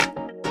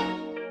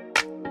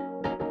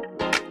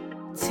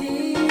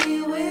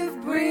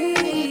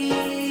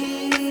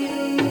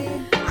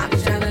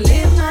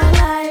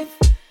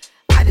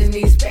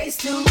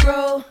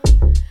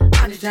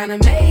just trying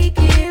to make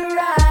it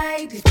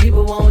right. These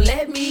people won't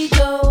let me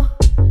go.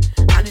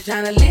 I'm just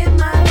trying to live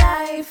my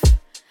life.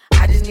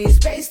 I just need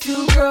space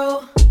to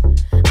grow.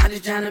 I'm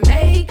just trying to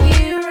make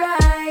it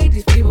right.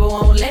 These people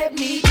won't let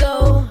me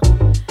go.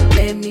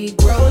 Let me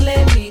grow,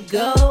 let me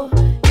go.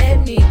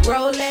 Let me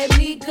grow, let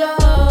me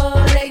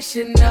go. They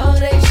should know,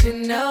 they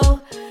should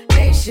know.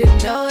 They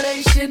should know,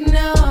 they should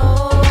know.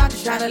 I'm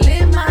just trying to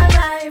live my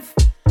life.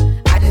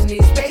 I just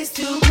need space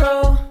to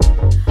grow.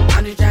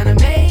 I'm just trying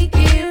to make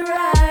it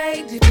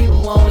right. These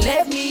people won't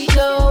let me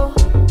go.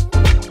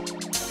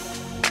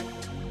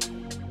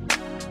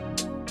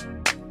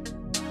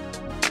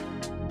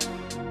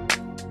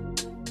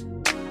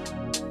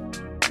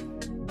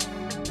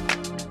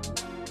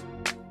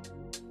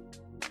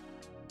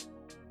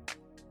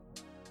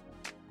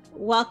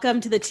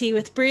 Welcome to the Tea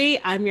with Bree.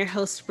 I'm your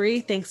host,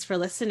 Bree. Thanks for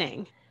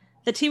listening.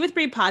 The Tea with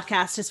Bree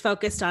podcast is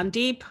focused on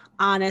deep,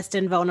 honest,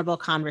 and vulnerable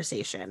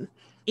conversation.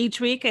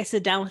 Each week, I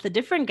sit down with a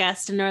different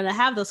guest in order to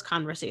have those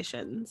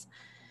conversations.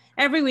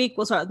 Every week,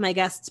 we'll start with my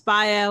guest's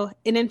bio,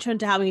 an intro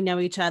into how we know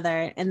each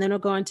other, and then we'll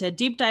go into a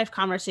deep dive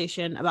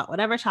conversation about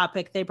whatever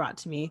topic they brought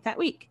to me that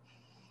week.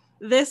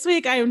 This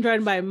week, I am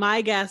joined by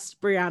my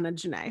guest, Brianna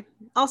Janae.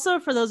 Also,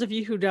 for those of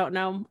you who don't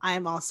know, I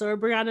am also a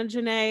Brianna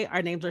Janae.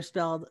 Our names are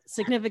spelled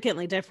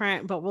significantly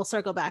different, but we'll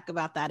circle back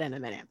about that in a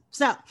minute.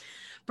 So,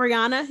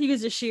 Brianna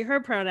uses she, her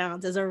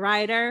pronouns as a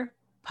writer,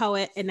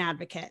 poet, and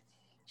advocate.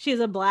 She is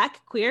a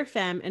Black queer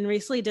femme and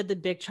recently did the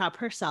big chop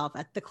herself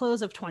at the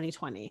close of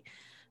 2020.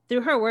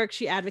 Through her work,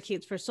 she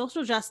advocates for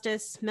social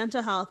justice,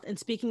 mental health, and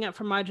speaking up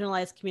for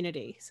marginalized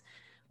communities.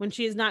 When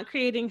she is not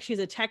creating, she's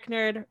a tech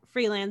nerd,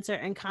 freelancer,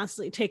 and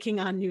constantly taking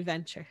on new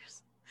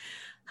ventures.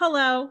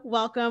 Hello,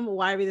 welcome.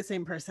 Why are we the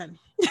same person?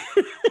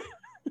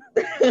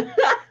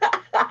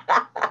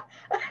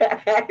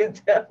 I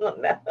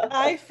don't know.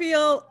 I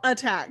feel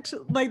attacked.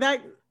 Like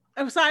that,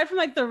 aside from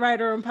like the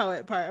writer and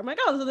poet part, I'm like,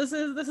 oh, so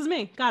this is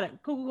me. Got it.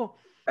 Cool.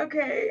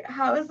 Okay,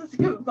 how is this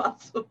even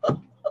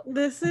possible?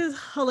 This is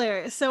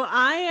hilarious. So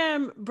I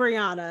am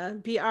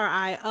Brianna,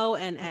 Briona.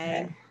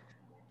 Okay.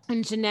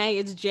 And Janae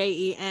is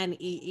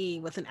Jenee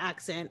with an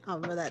accent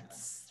over that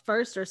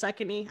first or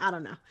second E. I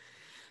don't know.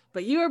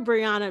 But you are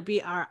Brianna,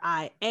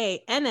 Brianna,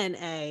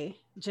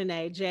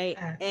 Janae,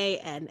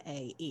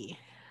 Janae.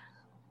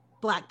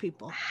 Black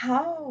people.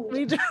 How?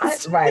 We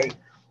just right.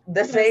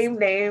 The same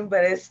name,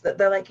 but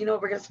they're like, you know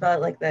what, we're gonna spell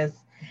it like this.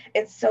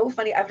 It's so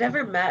funny. I've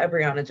never met a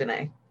Brianna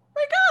Janae.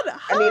 My God,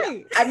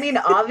 hi. I mean,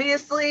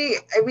 obviously,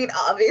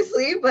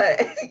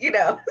 but you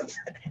know,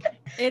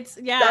 it's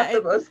not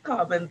the most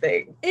common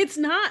thing. It's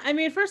not. I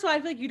mean, first of all, I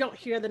feel like you don't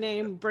hear the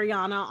name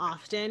Brianna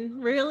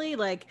often, really.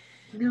 Like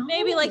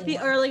maybe like the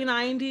early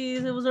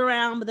 90s it was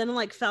around, but then it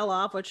like fell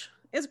off, which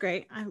is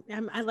great.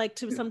 I like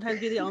to sometimes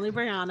be the only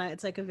Brianna.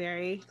 It's like a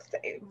very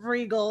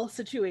regal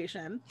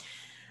situation.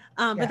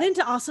 But then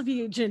to also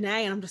be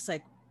Janae, and I'm just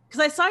like,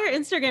 because I saw your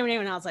Instagram name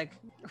and I was like,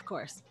 of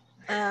course,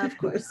 you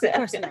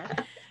know.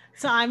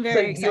 So I'm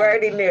very excited. You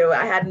already knew.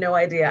 I had no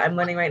idea. I'm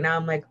learning right now.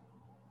 I'm like,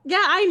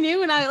 yeah, I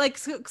knew. And I like,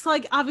 so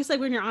like, obviously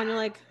when you're on, you're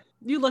like,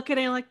 you look at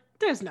it and you're like,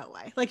 there's no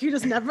way. Like you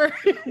just never,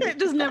 it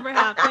just never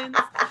happens.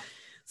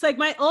 It's like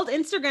my old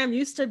Instagram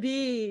used to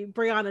be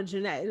Brianna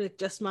Janae, like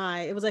just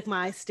it was like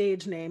my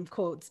stage name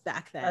quotes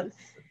back then.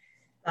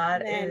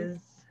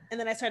 And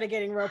then I started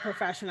getting real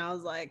professional. I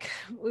was like,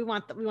 we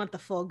want the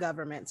full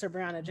government. So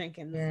Brianna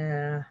Jenkins.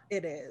 Yeah,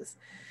 it is.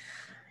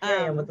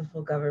 Yeah, with the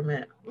full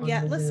government.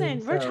 Yeah,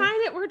 listen,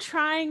 we're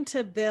trying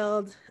to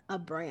build a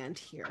brand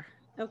here.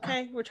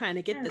 Okay, we're trying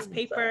to get this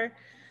paper.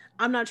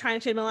 I'm not trying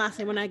to change my last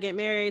name when I get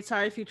married.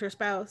 Sorry, future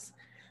spouse.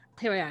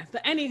 Here we are.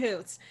 But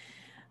anywho,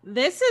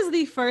 this is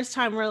the first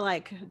time we're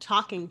like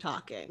talking,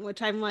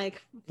 which I'm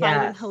like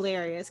finding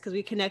hilarious because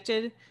we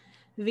connected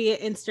via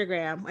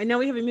Instagram. I know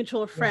we have a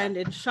mutual friend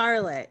in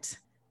Charlotte,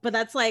 but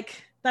that's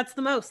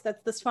the most.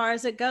 That's as far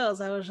as it goes.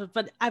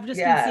 But I've just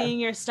been seeing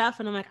your stuff,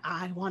 and I'm like,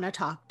 I want to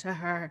talk to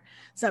her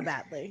so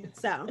badly.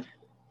 So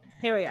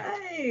here we are.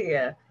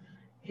 Hey,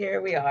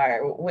 here we are.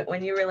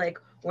 When you were like,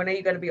 when are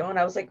you going to be on?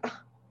 I was like, oh,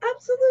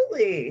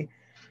 absolutely.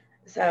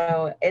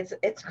 So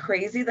it's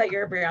crazy that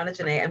you're Brianna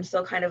Janae. I'm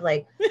still kind of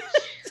like,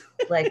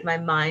 like my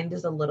mind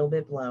is a little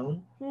bit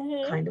blown.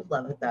 Mm-hmm. Kind of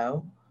love it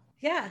though.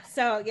 Yeah.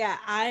 So yeah,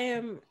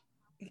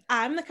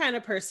 I'm the kind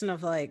of person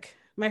of like,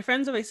 my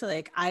friends always say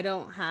like, I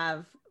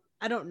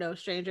don't know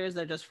strangers.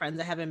 They're just friends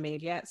I haven't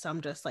made yet. So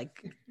I'm just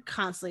like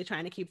constantly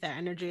trying to keep that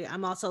energy.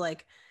 I'm also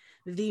like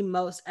the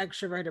most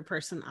extroverted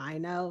person I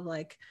know.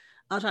 Like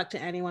I'll talk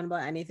to anyone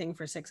about anything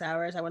for 6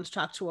 hours. I once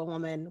talked to a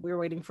woman. We had a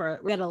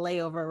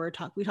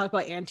layover. We talked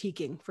about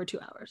antiquing for 2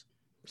 hours.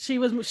 She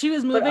was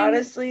moving. But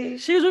honestly,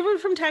 she was moving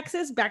from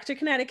Texas back to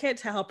Connecticut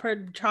to help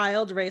her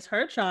child raise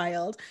her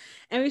child.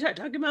 And we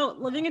started talking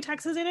about living in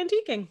Texas and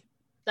antiquing.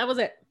 That was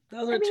it. That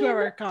was our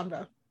 2-hour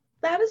convo.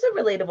 That is a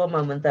relatable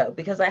moment though,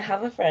 because I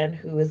have a friend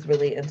who is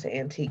really into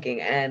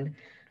antiquing, and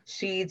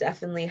she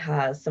definitely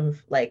has some,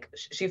 like,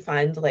 she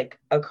finds like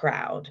a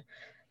crowd.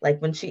 Like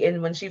when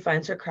she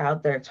finds her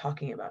crowd, they're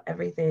talking about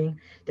everything,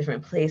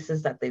 different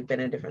places that they've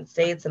been in, different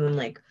states. And I'm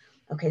like,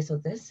 okay, so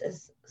this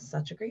is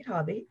such a great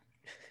hobby.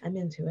 I'm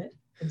into it.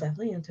 I'm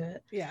definitely into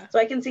it. Yeah. So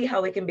I can see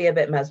how it can be a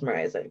bit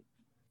mesmerizing.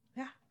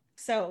 Yeah.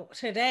 So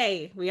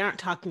today we aren't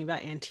talking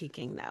about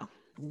antiquing though.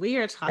 We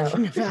are No.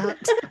 talking about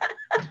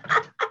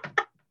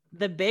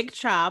the big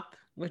chop,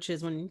 which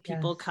is when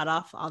people Yes. cut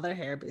off all their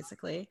hair,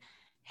 basically.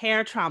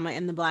 Hair trauma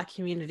in the Black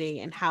community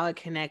and how it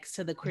connects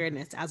to the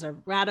queerness as a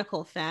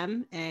radical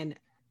femme. And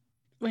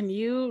when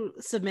you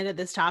submitted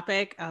this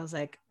topic, I was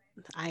like,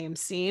 I am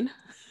seen.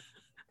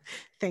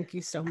 Thank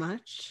you so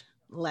much.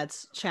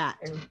 Let's chat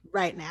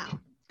right now.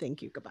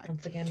 Thank you. Goodbye.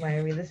 Once again, why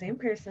are we the same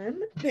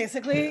person?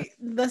 Basically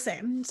the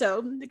same.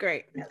 So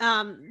great.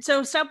 Yes.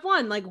 So step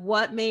one, like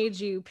what made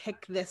you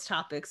pick this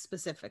topic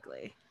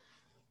specifically?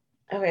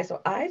 Okay,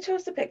 so I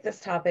chose to pick this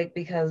topic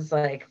because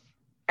like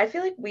I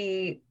feel like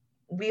we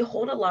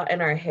hold a lot in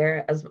our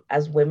hair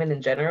as women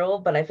in general,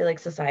 but I feel like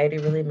society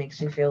really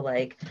makes you feel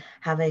like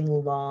having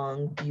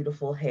long,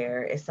 beautiful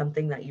hair is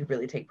something that you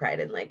really take pride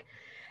in. Like,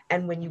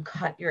 and when you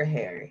cut your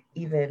hair,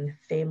 even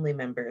family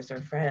members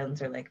or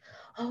friends are like,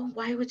 "Oh,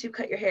 why would you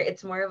cut your hair?"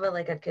 It's more of a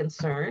like a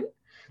concern.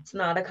 It's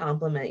not a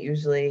compliment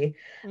usually.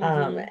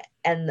 Mhm.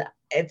 And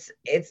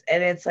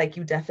it's like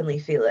you definitely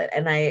feel it.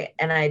 And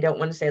I don't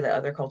want to say that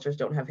other cultures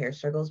don't have hair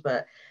struggles,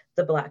 but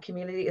the Black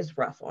community is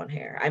rough on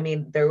hair. I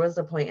mean, there was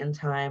a point in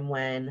time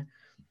when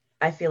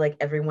I feel like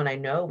everyone I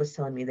know was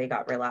telling me they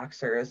got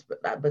relaxers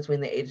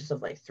between the ages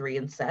of like 3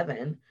 and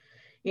 7,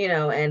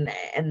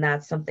 and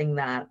that's something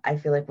that I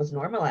feel like was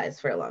normalized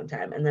for a long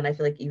time. And then I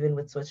feel like even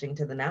with switching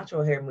to the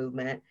natural hair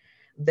movement,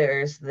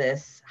 there's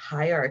this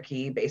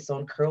hierarchy based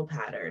on curl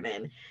pattern.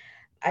 And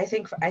I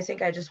think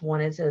I just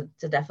wanted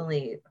to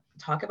definitely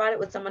talk about it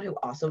with someone who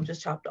also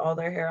just chopped all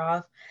their hair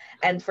off.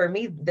 And for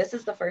me, this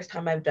is the first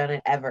time I've done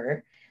it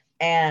ever.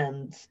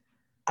 And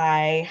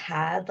I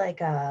had like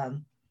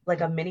a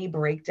mini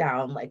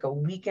breakdown like a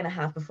week and a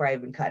half before I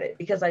even cut it,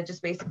 because I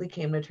just basically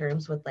came to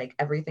terms with like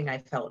everything I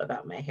felt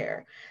about my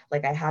hair.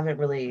 Like I haven't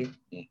really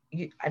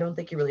I don't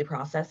think you really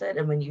process it.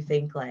 And when you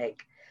think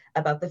like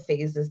about the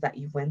phases that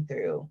you went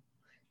through,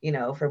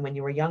 from when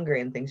you were younger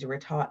and things you were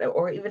taught,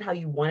 or even how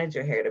you wanted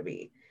your hair to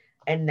be.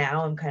 And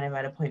now I'm kind of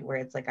at a point where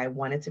it's like I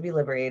want it to be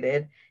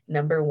liberated.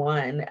 Number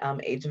one,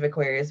 Age of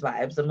Aquarius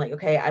vibes. I'm like,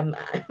 okay, I'm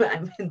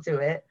into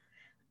it.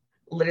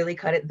 Literally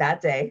cut it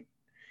that day.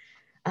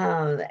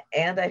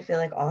 And I feel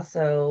like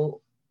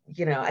also,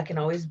 I can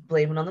always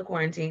blame it on the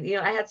quarantine.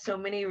 I had so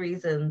many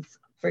reasons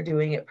for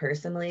doing it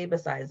personally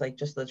besides like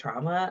just the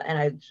trauma, and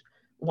I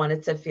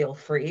wanted to feel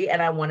free,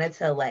 and I wanted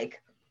to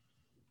like,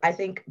 I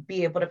think,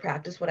 be able to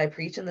practice what I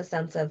preach, in the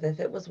sense of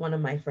if it was one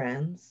of my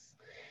friends,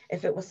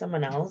 if it was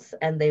someone else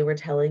and they were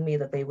telling me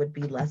that they would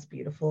be less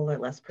beautiful or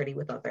less pretty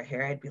without their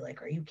hair, I'd be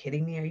like, are you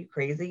kidding me? Are you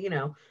crazy?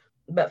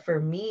 But for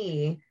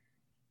me,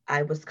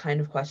 I was kind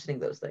of questioning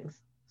those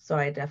things. So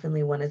I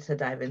definitely wanted to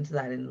dive into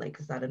that, and like,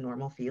 is that a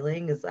normal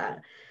feeling? Is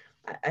that,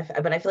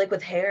 but I feel like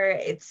with hair,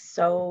 it's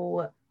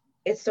so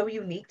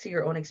unique to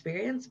your own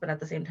experience, but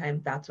at the same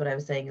time, that's what I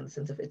was saying, in the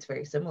sense of it's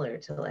very similar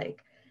to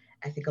like,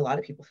 I think a lot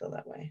of people feel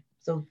that way.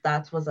 So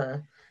that's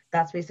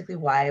basically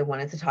why I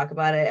wanted to talk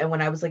about it. And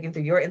when I was looking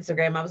through your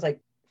Instagram, I was like,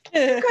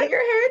 you cut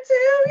your hair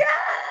too?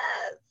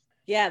 Yes.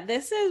 Yeah,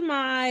 this is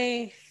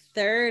my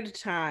third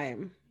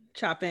time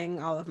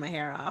chopping all of my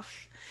hair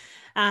off.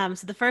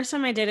 So the first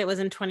time I did it was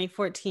in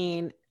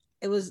 2014.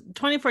 It was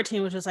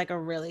 2014, which was like a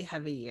really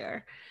heavy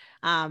year.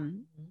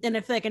 And I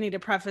feel like I need to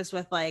preface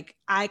with like,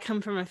 I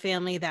come from a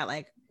family that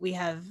like we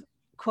have,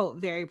 quote,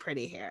 very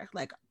pretty hair.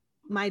 Like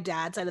my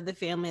dad's side of the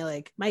family,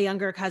 like my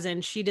younger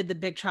cousin, she did the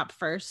big chop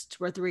first.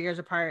 We're 3 years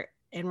apart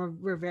and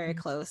we're very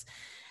close.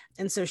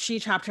 And so she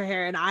chopped her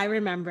hair. And I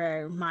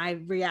remember my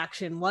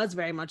reaction was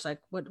very much like,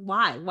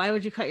 why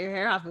would you cut your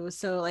hair off? It was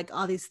so like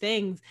all these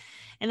things.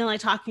 And then like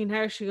talking to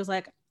her, she was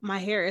like, my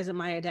hair isn't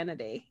my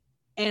identity.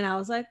 And I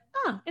was like,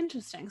 oh,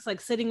 interesting. It's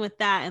like sitting with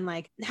that, and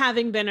like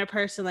having been a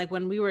person, like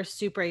when we were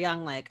super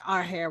young, like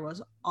our hair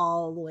was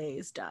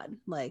always done,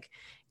 like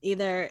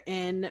either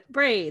in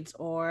braids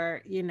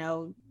or,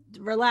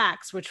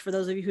 relax, which for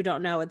those of you who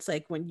don't know, it's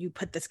like when you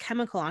put this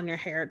chemical on your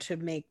hair to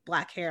make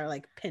black hair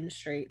like pin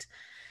straight.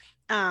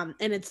 And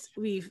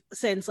we've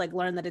since like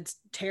learned that it's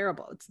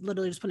terrible. It's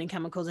literally just putting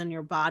chemicals in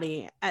your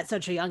body at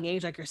such a young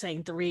age. Like you're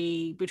saying,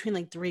 between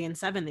like 3 and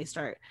 7, they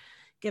start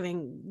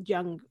giving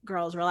young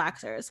girls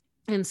relaxers.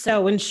 And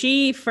so when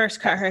she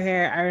first cut her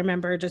hair, I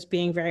remember just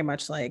being very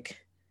much like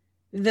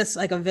this,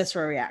 like a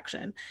visceral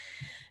reaction.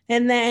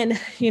 And then,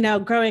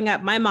 growing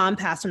up, my mom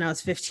passed when I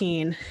was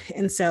 15.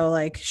 And so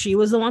like, she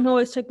was the one who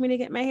always took me to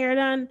get my hair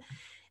done.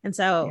 And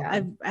so Yeah.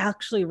 I've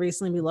actually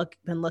recently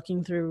been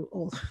looking through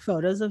old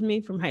photos of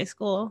me from high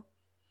school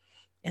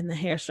and the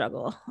hair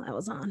struggle I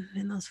was on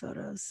in those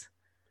photos.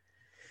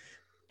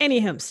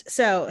 Anywho,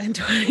 so in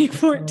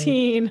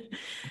 2014,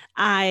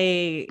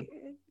 I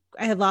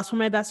had lost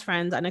one of my best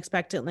friends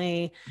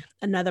unexpectedly.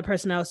 Another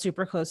person I was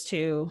super close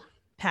to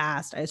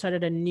passed. I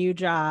started a new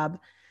job,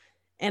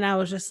 and I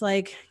was just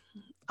like,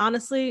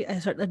 honestly, I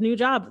started a new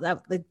job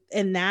that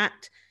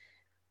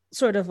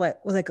sort of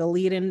like was like a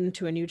lead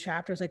into a new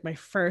chapter. It was like my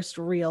first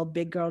real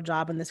big girl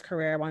job in this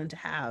career I wanted to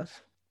have.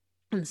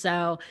 And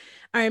so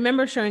I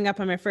remember showing up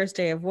on my first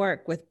day of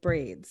work with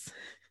braids.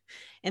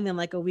 And then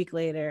like a week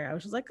later, I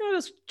was just like, oh,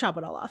 just chop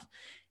it all off.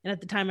 And at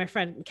the time, my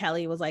friend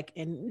Kelly was like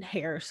in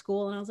hair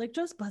school. And I was like,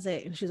 just buzz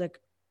it. And she's like,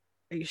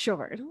 are you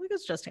sure? And I'm like,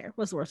 it's just hair.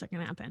 What's the worst that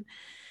can happen?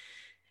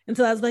 And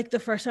so that was like the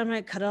first time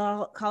I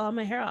call all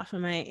my hair off.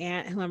 And my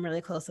aunt, who I'm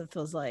really close with,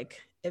 was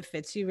like, it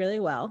fits you really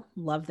well.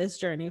 Love this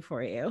journey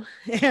for you.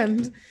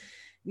 And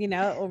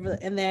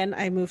and then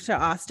I moved to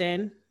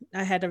Austin.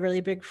 I had a really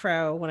big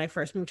fro when I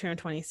first moved here in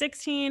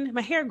 2016.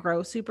 My hair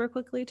grows super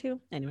quickly too.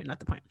 Anyway, not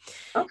the point.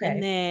 Okay.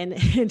 And then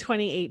in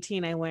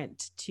 2018, I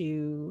was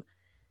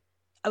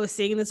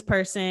seeing this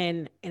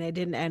person and it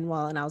didn't end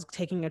well. And I was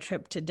taking a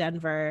trip to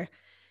Denver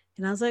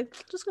and I was like,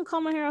 just gonna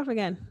call my hair off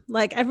again.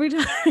 Like every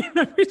time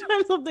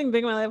something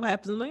big in my life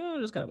happens, I'm like, oh,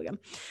 I'm just gonna again.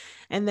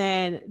 And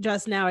then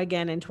just now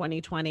again in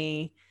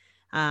 2020,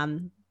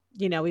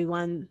 we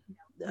won.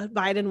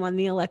 Biden won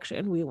the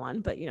election. We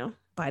won, but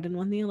Biden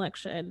won the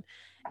election.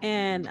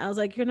 And I was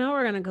like, we're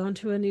going to go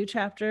into a new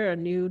chapter. A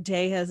new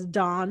day has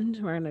dawned.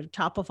 We're going to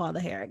chop off all the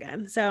hair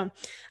again. So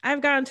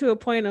I've gotten to a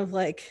point of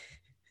like,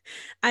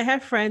 I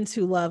have friends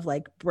who love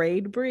like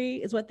braid Brie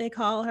is what they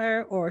call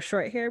her, or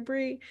short hair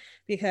Brie,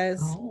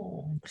 because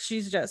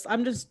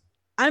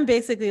I'm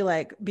basically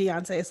like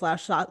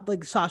Beyonce /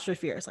 like Sasha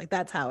Fierce. Like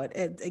that's how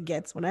it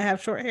gets when I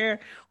have short hair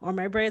or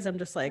my braids. I'm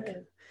just like,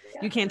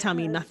 you can't tell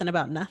me nothing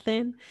about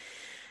nothing.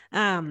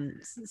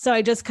 So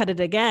I just cut it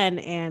again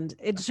and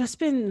it's just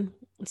been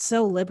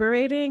so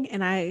liberating.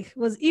 And I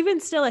was even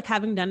still like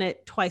having done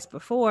it twice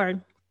before,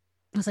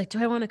 I was like,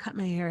 do I want to cut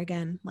my hair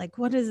again? Like,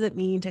 what does it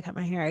mean to cut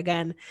my hair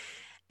again?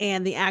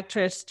 And the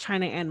actress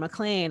China Anne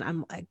McClain,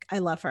 I'm like, I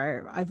love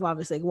her. I've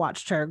obviously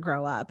watched her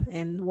grow up,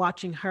 and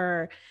watching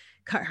her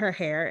cut her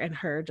hair and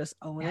her just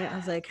own it. I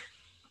was like,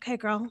 okay,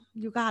 girl,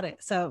 you got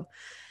it. So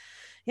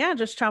yeah,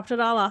 just chopped it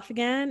all off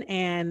again.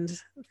 And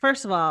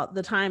first of all,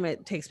 the time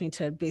it takes me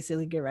to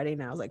basically get ready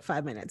now is like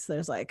 5 minutes.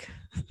 There's like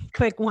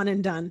quick one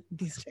and done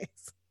these days.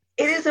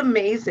 It is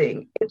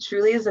amazing. It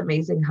truly is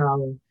amazing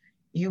how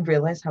you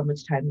realize how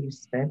much time you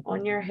spent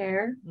on your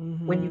hair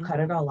when you cut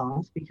it all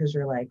off, because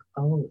you're like,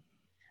 oh,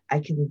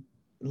 I can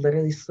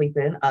literally sleep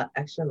in an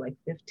extra like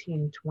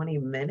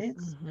 15-20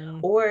 minutes,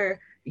 or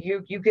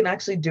you can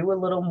actually do a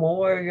little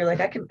more. You're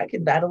like, I can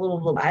add a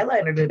little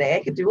eyeliner today.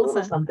 I could do a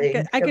little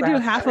something. I could do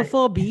half a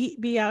full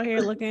beat, be out here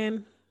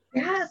looking.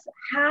 Yes,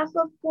 half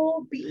a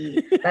full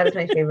beat. That is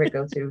my favorite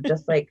go-to.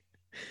 Just like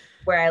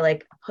where I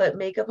like put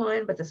makeup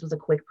on, but this was a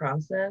quick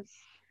process.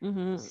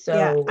 So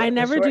yeah, I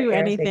never do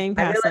anything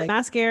past like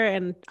mascara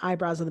and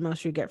eyebrows are the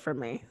most you get from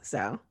me.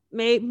 So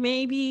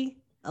maybe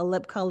a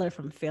lip color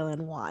from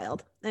Feeling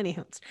Wild.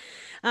 Anywho,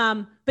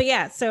 but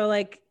yeah, so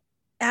like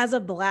as a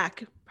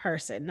Black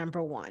person,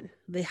 number one,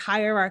 the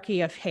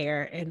hierarchy of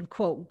hair and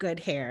quote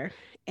good hair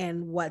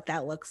and what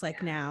that looks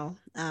like now,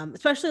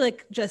 especially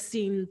like just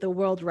seeing the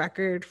world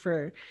record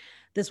for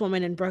this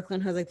woman in Brooklyn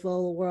who has like the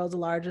world's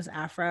largest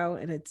afro,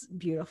 and it's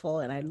beautiful,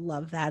 and I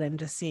love that. And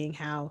just seeing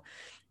how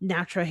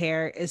natural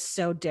hair is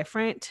so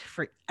different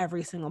for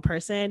every single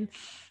person.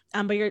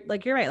 But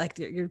you're right, like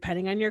you're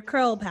depending on your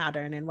curl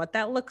pattern and what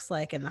that looks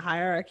like, and the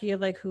hierarchy of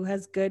like who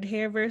has good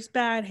hair versus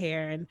bad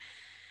hair. And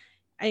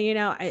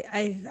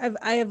I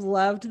have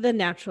loved the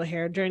natural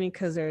hair journey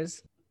because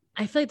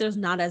I feel like there's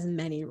not as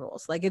many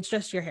rules. Like it's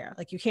just your hair.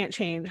 Like you can't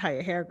change how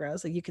your hair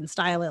grows. Like you can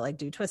style it, like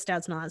do twist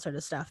outs and all that sort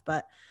of stuff.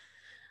 But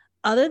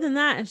other than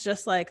that, it's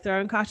just like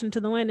throwing caution to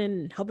the wind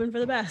and hoping for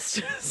the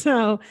best.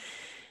 So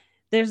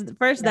there's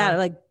first that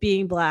like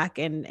being Black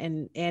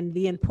and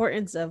the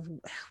importance of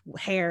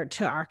hair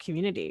to our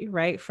community,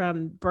 right?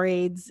 From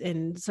braids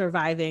and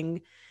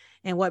surviving,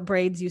 and what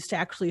braids used to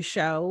actually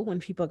show when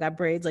people got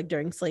braids, like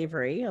during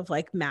slavery, of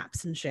like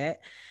maps and shit.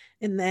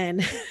 And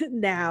then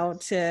now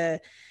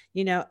to,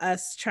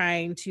 us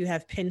trying to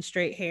have pin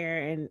straight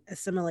hair and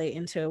assimilate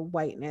into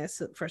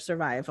whiteness for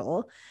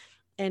survival.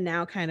 And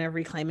now kind of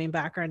reclaiming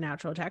back our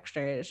natural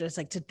texture. It's just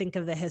like to think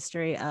of the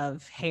history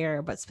of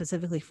hair, but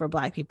specifically for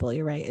Black people,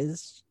 you're right,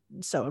 is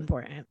so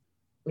important.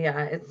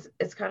 Yeah,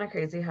 it's kind of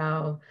crazy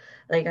how,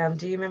 like,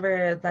 do you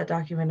remember that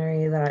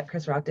documentary that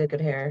Chris Rock did,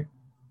 Good Hair?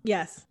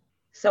 Yes.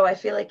 So I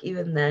feel like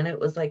even then it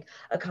was like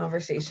a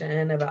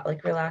conversation about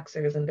like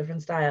relaxers and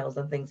different styles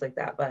and things like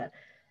that. But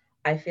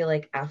I feel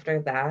like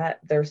after that,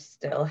 there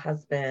still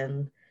has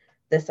been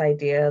this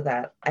idea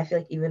that I feel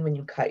like even when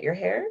you cut your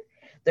hair,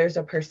 there's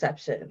a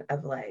perception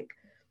of like,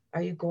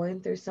 are you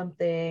going through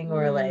something?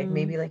 Or like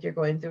maybe like you're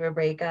going through a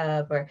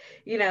breakup, or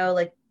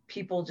like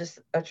people just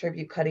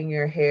attribute cutting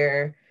your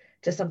hair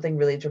to something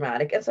really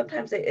dramatic. And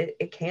sometimes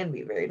it can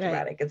be very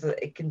dramatic. Right.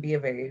 It can be a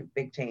very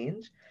big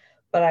change.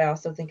 But I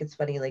also think it's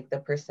funny, like the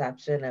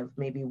perception of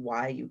maybe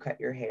why you cut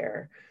your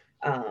hair,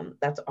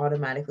 that's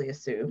automatically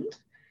assumed.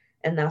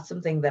 And that's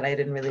something that I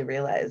didn't really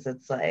realize.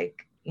 It's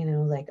like, you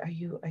know, like, are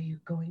you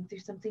going through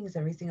something? Is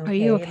everything Are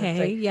you okay? And it's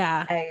okay? like,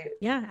 Yeah. I,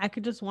 Yeah, I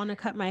could just want to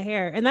cut my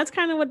hair. And that's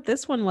kind of what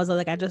this one was.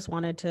 Like, I just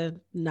wanted to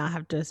not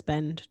have to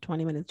spend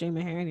 20 minutes doing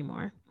my hair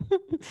anymore.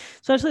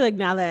 Especially like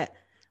now that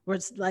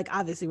like,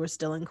 obviously we're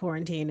still in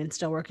quarantine and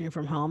still working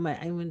from home. I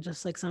even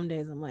just like some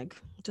days I'm like,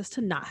 just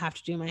to not have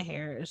to do my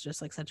hair is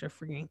just like such a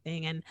freeing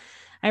thing. And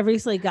I've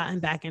recently gotten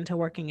yes, back into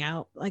working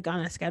out like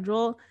on a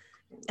schedule,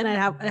 and I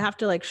wow. have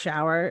to like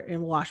shower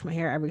and wash my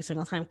hair every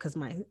single time because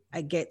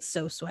I get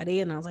so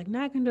sweaty. And I was like,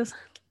 now I can just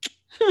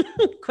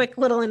quick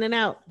little in and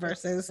out It's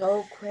versus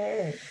so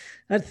quick.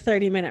 a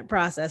 30-minute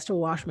process to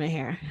wash my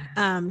hair.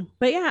 Yes.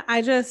 But yeah,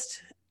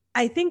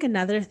 I think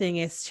another thing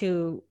is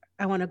to,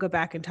 I want to go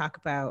back and talk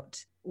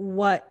about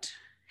what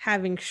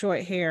having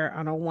short hair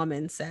on a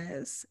woman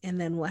says, and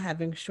then what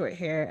having short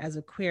hair as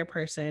a queer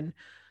person,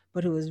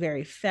 but who is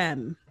very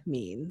femme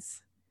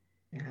means.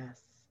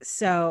 Yes.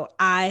 So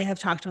I have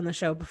talked on the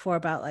show before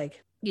about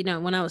like,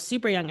 when I was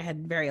super young, I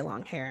had very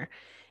long hair.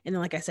 And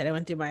then, like I said, I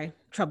went through my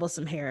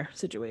troublesome hair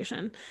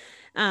situation.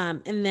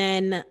 And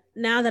then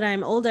now that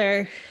I'm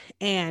older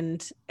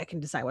and I can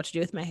decide what to do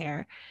with my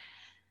hair,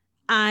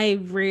 I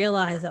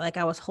realized that like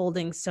I was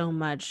holding so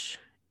much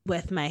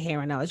with my hair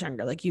when I was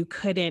younger. Like you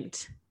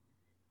couldn't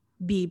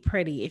be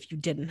pretty if you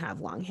didn't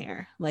have long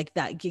hair. Like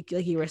that,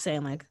 like you were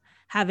saying, like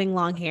having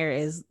long hair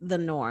is the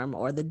norm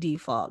or the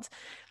default.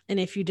 And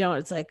if you don't,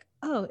 it's like,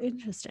 oh,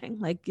 interesting.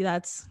 Like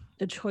that's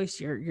a choice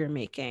you're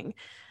making.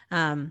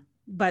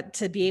 But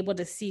to be able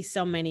to see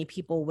so many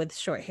people with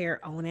short hair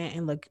own it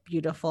and look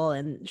beautiful,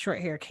 and short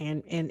hair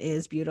can and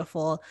is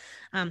beautiful,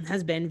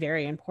 has been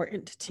very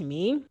important to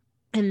me.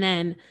 And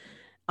then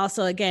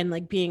also, again,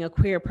 like being a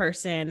queer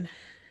person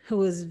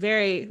who is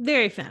very,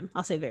 very femme,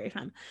 I'll say very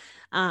femme,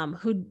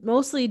 who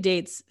mostly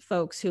dates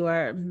folks who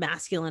are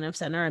masculine of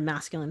center and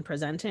masculine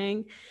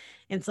presenting.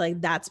 It's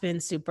like that's been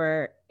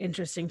super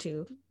interesting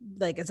too.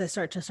 Like as I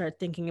start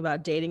thinking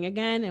about dating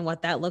again and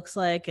what that looks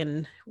like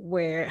and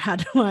where how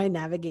do I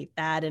navigate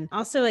that. And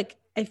also like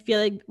I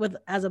feel like with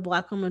as a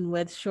black woman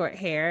with short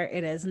hair,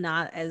 it is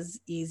not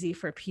as easy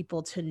for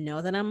people to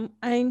know that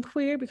I'm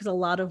queer, because a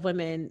lot of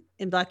women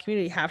in black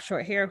community have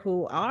short hair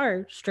who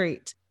are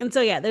straight. And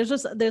so yeah, there's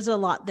a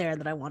lot there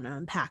that I want to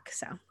unpack.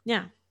 So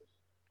yeah.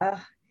 Uh,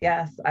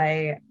 yes,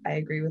 I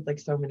agree with like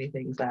so many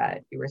things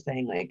that you were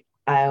saying. Like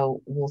I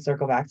will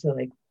circle back to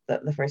like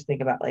the first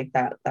thing about like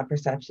that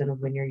perception of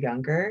when you're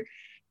younger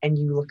and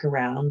you look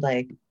around.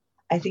 Like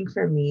I think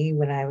for me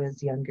when I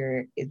was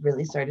younger, it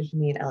really started for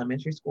me in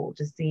elementary school,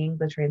 just seeing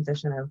the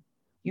transition of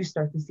you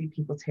start to see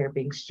people's hair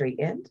being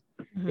straightened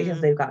because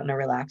Mm-hmm. they've gotten a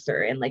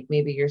relaxer, and like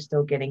maybe you're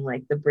still getting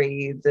like the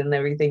braids and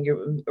everything,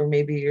 you or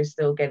maybe you're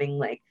still getting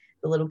like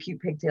the little cute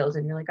pigtails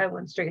and you're like, I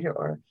want straight hair,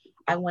 or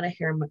I want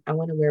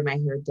to wear my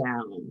hair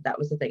down. That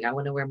was the thing. I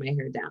want to wear my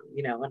hair down,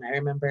 you know. And I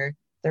remember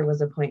there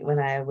was a point when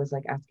I was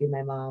like asking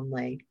my mom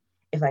like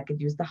if I could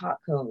use the hot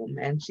comb,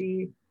 and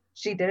she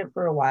did it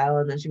for a while,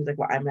 and then she was like,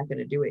 well, I'm not going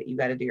to do it. You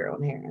got to do your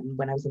own hair. And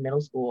when I was in middle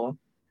school,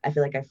 I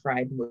feel like I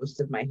fried most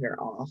of my hair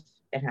off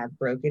and had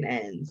broken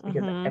ends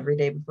because Mm-hmm. every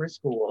day before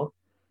school,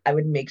 I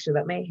would make sure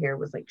that my hair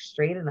was like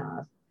straight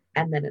enough.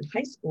 And then in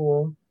high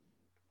school,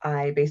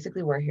 I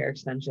basically wore hair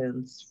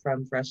extensions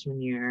from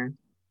freshman year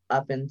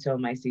up until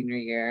my senior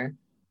year.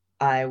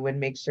 I would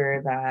make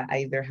sure that I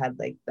either had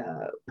like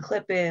the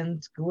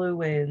clip-ins,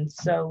 glue-ins,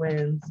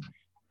 sew-ins,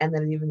 and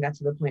then it even got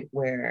to the point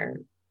where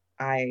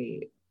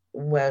I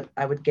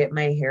I would get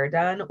my hair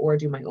done or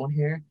do my own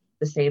hair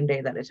the same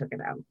day that I took it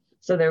out.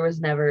 So there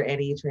was never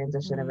any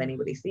transition of Mm-hmm.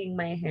 anybody seeing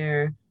my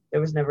hair. There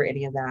was never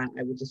any of that.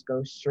 I would just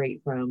go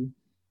straight from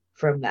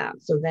that.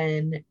 So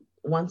then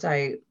once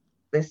I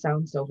this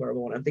sounds so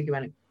horrible when I'm thinking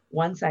about it.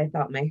 Once I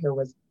thought my hair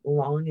was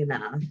long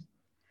enough,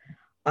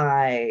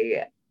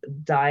 I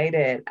dyed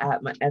it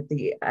at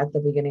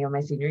the beginning of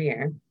my senior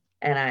year,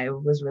 and I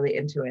was really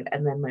into it.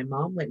 And then my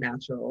mom went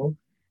natural,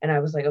 and I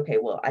was like, okay,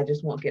 well, I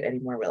just won't get any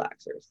more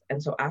relaxers.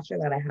 And so after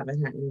that, I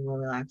haven't had any more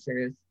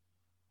relaxers.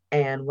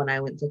 And when I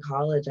went to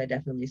college, I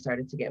definitely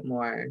started to get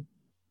more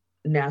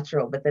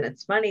natural. But then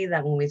it's funny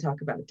that when we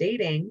talk about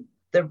dating,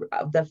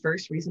 the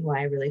first reason why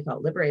I really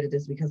felt liberated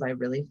is because I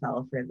really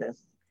fell for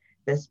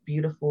this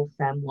beautiful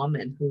femme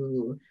woman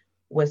who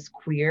was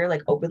queer,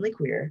 like openly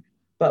queer,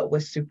 but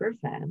was super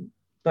femme,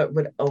 but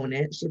would own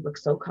it. She looked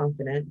so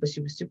confident, but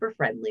she was super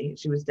friendly.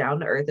 She was down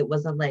to earth. It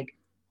wasn't like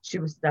she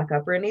was stuck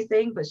up or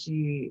anything, but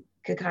she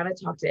could kind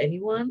of talk to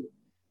anyone.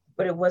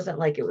 But it wasn't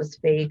like it was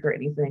fake or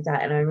anything like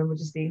that. And I remember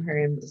just seeing her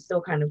and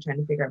still kind of trying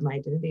to figure out my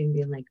identity and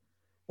being like,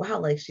 wow,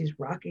 like she's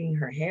rocking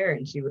her hair,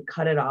 and she would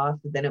cut it off,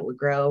 and then it would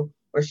grow,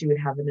 or she would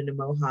have it in a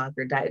mohawk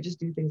or dye, just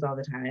do things all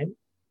the time.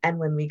 And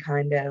when we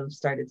kind of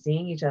started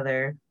seeing each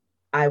other,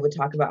 I would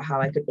talk about how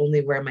I could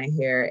only wear my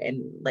hair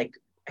and like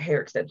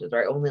hair extensions,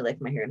 or I only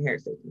like my hair and hair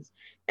extensions.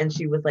 And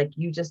she was like,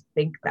 you just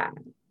think that.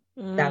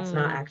 That's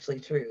not Mm. actually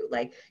true.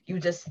 Like you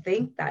just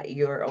think that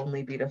you're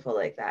only beautiful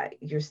like that.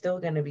 You're still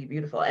going to be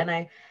beautiful. And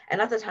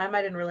at the time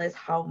I didn't realize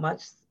how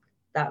much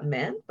that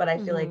meant, but I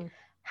feel like Mm-hmm.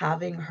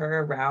 having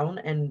her around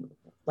and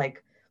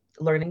like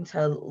learning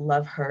to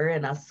love her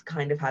and us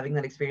kind of having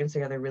that experience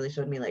together really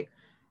showed me like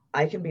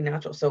I can be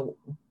natural. So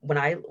when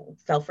I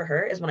fell for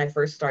her is when I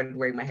first started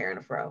wearing my hair in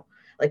a fro.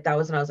 Like that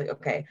was when I was like,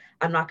 okay,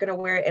 I'm not gonna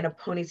wear it in a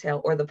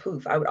ponytail or the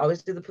poof. I would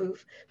always do the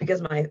poof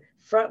because my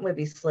front would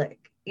be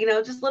slick. You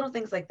know, just little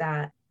things like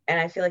that. And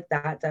I feel like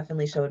that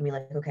definitely showed me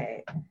like,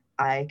 okay,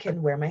 I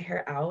can wear my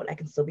hair out. I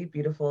can still be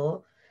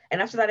beautiful.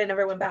 And after that, I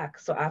never went back.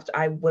 So after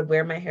I would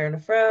wear my hair in a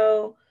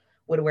fro,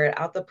 would wear it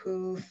out the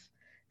poof.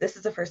 This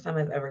is the first time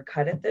I've ever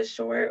cut it this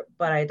short,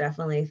 but I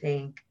definitely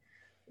think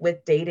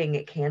with dating,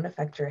 it can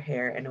affect your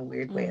hair in a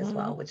weird way as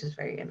well, which is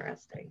very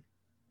interesting.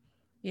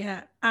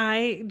 Yeah,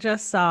 I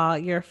just saw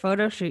your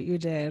photo shoot you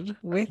did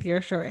with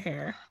your short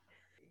hair.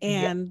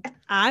 And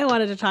I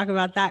wanted to talk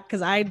about that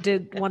because I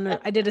did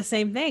the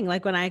same thing.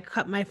 Like when I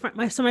cut my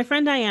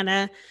friend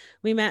Diana,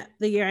 we met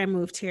the year I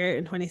moved here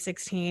in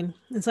 2016.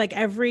 It's like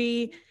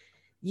every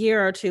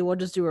year or two, we'll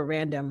just do a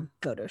random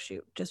photo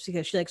shoot just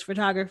because she likes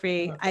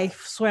photography. I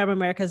swear I'm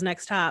America's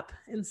Next Top.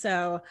 And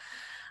so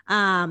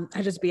I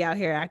just be out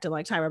here acting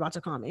like Tyra about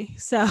to call me.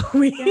 So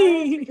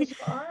we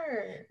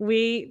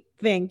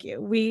thank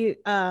you.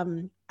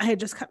 I had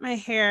just cut my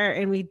hair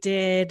and we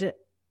did,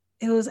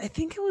 I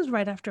think it was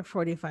right after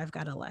 45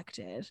 got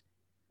elected.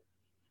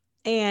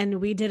 And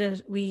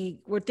we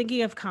were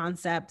thinking of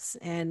concepts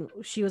and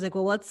she was like,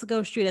 well, let's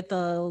go shoot at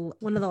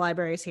one of the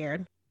libraries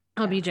here,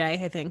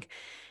 LBJ, I think.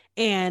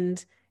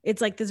 And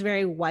it's like this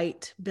very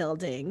white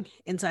building.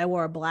 And so I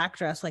wore a black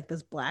dress, like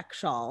this black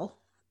shawl,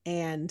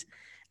 and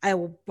I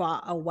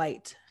brought a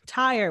white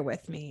tire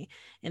with me.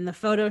 And the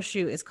photo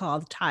shoot is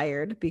called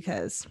Tired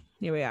because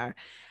here we are.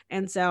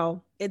 And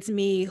so it's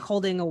me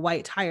holding a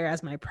white tire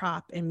as my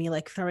prop and me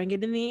like throwing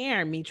it in the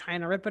air, me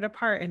trying to rip it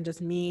apart, and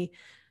just me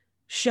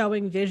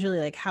showing visually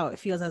like how it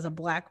feels as a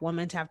Black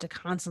woman to have to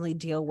constantly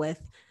deal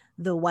with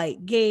the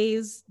white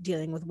gaze,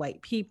 dealing with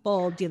white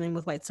people, dealing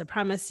with white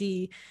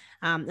supremacy.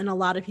 And a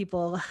lot of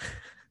people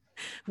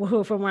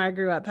who, from where I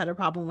grew up, had a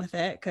problem with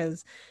it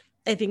because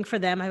I think for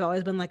them, I've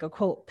always been like a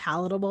quote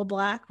palatable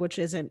Black, which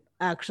isn't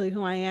actually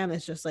who I am.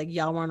 It's just like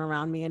y'all weren't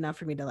around me enough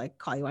for me to like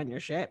call you on your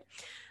shit.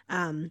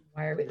 Why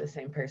are we the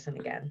same person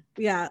again?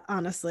 Yeah,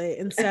 honestly.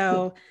 And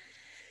so,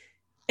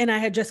 and I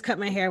had just cut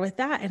my hair with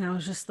that, and I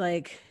was just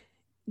like,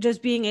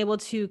 just being able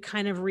to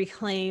kind of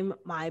reclaim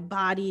my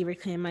body,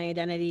 reclaim my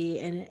identity,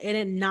 and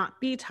it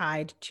not be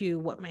tied to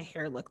what my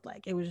hair looked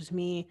like. It was just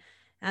me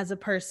as a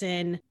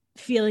person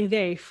feeling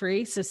very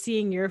free. So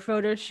seeing your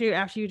photo shoot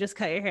after you just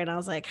cut your hair, and I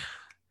was like,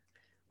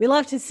 we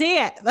love to see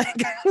it.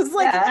 Like I was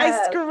like,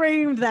 I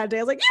screamed that day.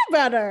 I was like, you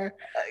better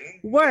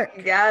work.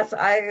 Yes,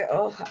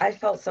 I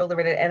felt so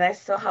liberated, and I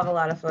still have a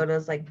lot of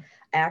photos. Like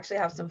I actually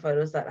have some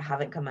photos that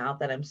haven't come out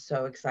that I'm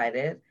so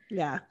excited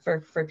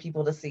for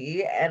people to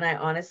see. And I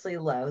honestly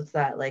loved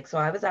that. Like, so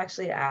I was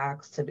actually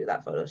asked to do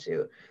that photo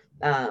shoot,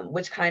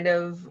 which kind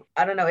of,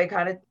 I don't know, it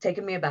kind of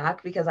taken me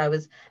aback because I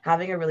was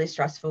having a really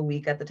stressful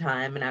week at the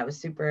time. And I was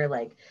super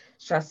like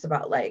stressed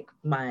about like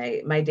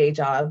my day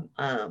job,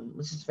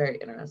 which is very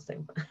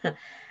interesting.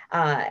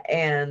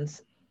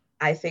 And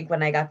I think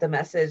when I got the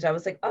message, I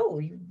was like, oh,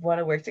 you want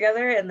to work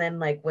together? And then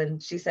like when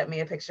she sent me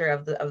a picture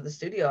of the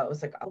studio, I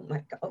was like, oh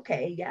my God,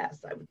 okay,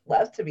 yes, I would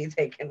love to be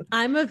taken.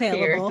 I'm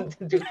available.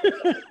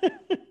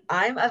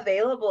 I'm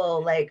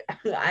available. Like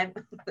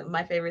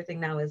my favorite thing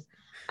now is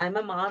I'm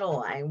a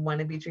model. I want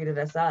to be treated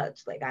as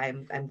such. Like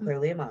I'm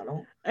clearly a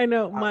model. I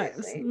know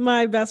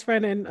my best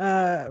friend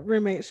and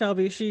roommate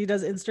Shelby, she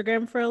does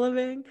Instagram for a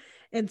living.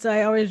 And so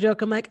I always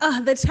joke, I'm like,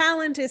 the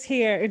talent is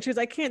here. And she was,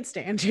 I can't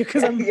stand you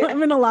because I'm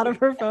in a lot of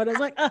her photos.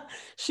 Like,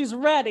 she's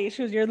ready.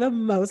 She was, you're the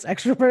most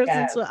extra person.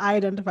 Yes. So I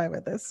identify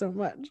with this so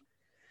much.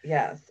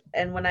 Yes.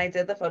 And when I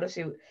did the photo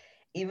shoot,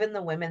 even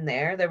the women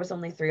there was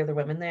only 3 other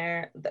women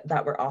there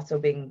that were also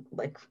being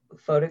like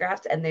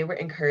photographed. And they were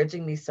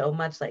encouraging me so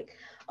much, like,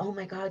 oh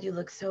my God, you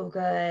look so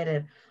good.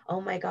 And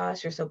oh my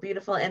gosh, you're so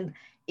beautiful. And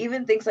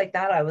even things like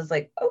that, I was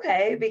like,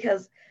 okay,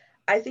 because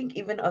I think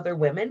even other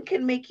women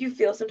can make you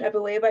feel some type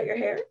of way about your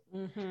hair.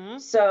 Mm-hmm.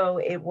 So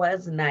it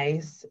was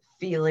nice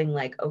feeling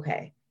like,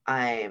 okay,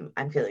 I'm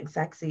feeling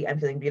sexy. I'm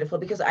feeling beautiful,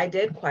 because I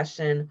did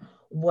question,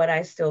 would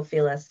I still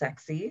feel as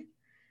sexy?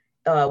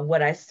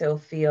 Would I still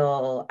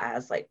feel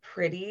as like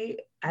pretty,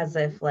 as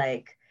if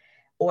like,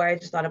 or I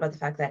just thought about the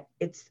fact that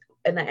it's,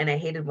 and I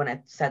hated when I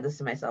said this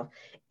to myself,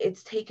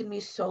 it's taken me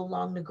so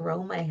long to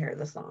grow my hair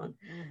this long.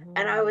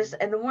 Mm-hmm.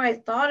 And the more I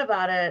thought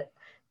about it,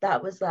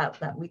 that was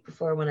that week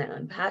before when I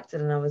unpacked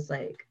it, and I was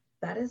like,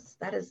 that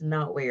is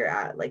not where you're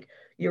at. Like,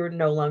 you're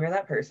no longer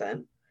that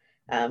person.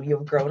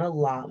 You've grown a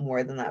lot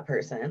more than that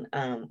person.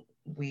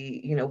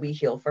 We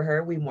heal for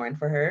her, we mourn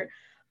for her,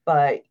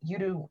 but you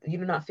do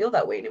not feel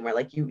that way anymore.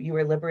 Like you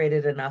were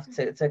liberated enough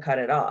to cut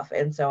it off.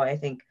 And so I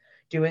think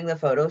doing the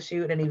photo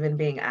shoot and even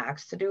being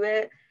asked to do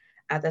it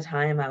at the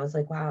time, I was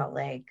like, wow,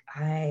 like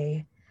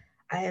I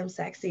am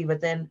sexy. But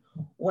then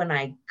when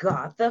I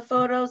got the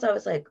photos, I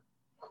was like,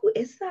 who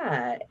is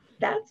that?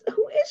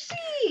 Who is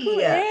she? Who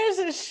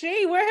is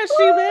she? Where has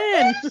she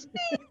been?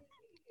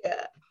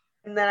 Yeah.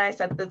 then I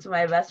sent it to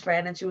my best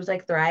friend and she was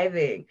like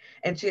thriving.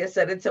 And she had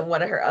sent it to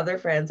one of her other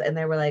friends and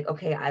they were like,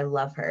 okay, I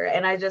love her.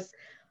 And I just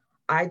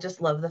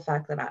love the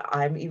fact that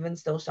I'm even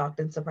still shocked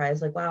and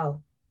surprised. Like,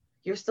 wow,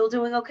 you're still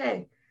doing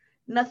okay.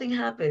 Nothing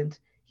happened.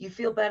 You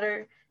feel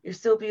better. You're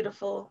still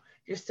beautiful.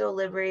 You're still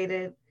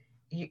liberated.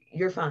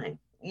 You're fine.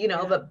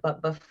 Yeah.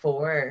 But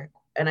before,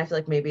 and I feel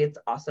like maybe it's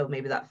also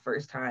maybe that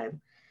first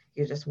time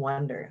you just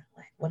wonder,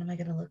 like, what am I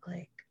going to look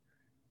like?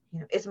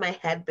 Is my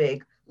head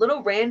big?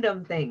 Little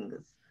random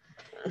things.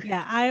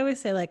 Yeah. I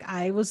always say, like,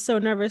 I was so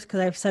nervous because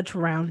I have such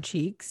round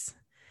cheeks.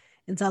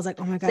 And so I was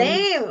like, oh my God,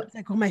 Same. it's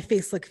like, will my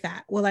face look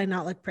fat? Will I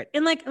not look pretty?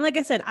 And like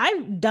I said,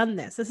 I've done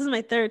this. This is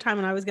my third time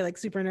and I always get like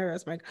super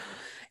nervous. I'm like,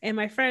 and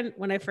my friend,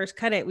 when I first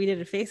cut it, we did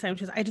a FaceTime.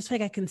 She was, I just feel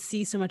like I can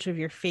see so much of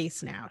your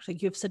face now. She's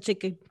like, you have such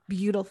like a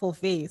beautiful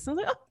face. I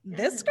was like, oh,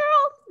 this girl,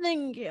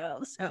 thank you.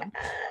 So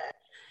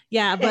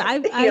yeah, but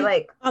I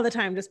like all the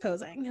time just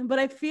posing. But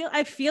I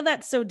feel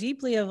that so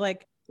deeply of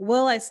like,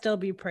 will I still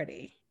be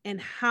pretty? And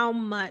how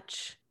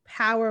much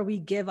power we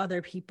give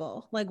other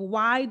people. Like,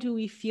 why do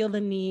we feel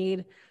the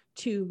need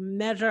to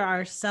measure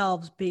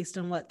ourselves based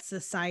on what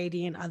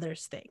society and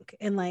others think?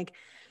 And like,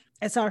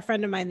 I saw a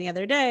friend of mine the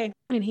other day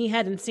and he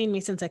hadn't seen me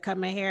since I cut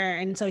my hair.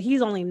 And so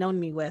he's only known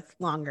me with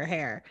longer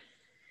hair.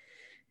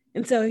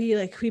 And so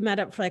we met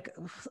up for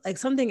like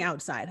something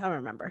outside. I don't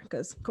remember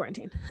because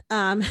quarantine.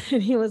 And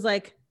he was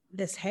like,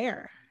 this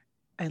hair,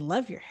 I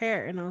love your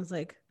hair. And I was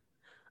like,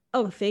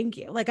 oh, thank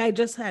you. Like, I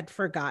just had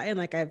forgotten,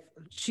 like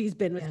she's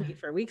been with me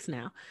for weeks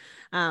now.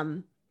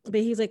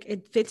 But he's like,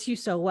 it fits you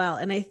so well.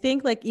 And I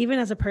think like, even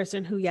as a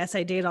person who, yes,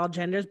 I date all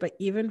genders, but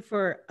even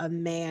for a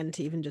man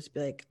to even just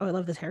be like, oh, I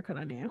love this haircut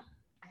on you.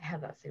 I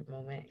had that same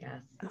moment.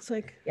 Yes. I was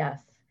like,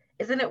 yes.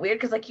 Isn't it weird?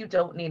 Because like, you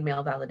don't need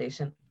male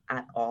validation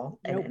at all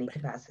in nope. any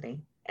capacity,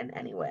 in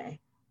any way.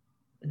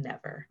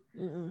 Never.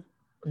 Mm-mm.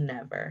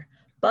 Never.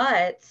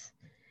 But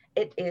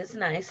it is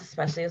nice,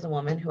 especially as a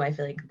woman who I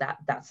feel like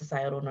that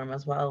societal norm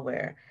as well,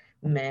 where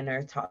men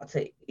are taught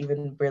to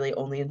even really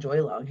only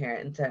enjoy long hair.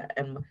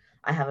 And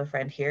I have a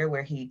friend here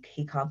where he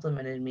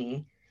complimented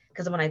me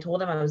because when I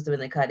told him I was doing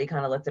the cut, he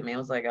kind of looked at me and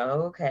was like,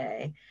 oh,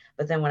 okay.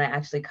 But then when I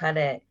actually cut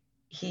it,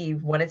 he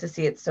wanted to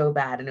see it so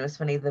bad. And it was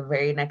funny, the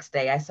very next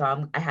day I saw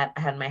him, I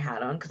had my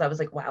hat on because I was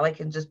like, wow, I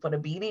can just put a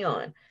beanie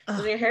on.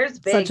 When your hair is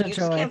big, you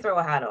just can't throw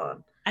a hat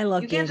on. I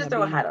love you can't just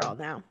throw a hat on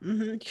now.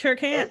 Mm-hmm. Sure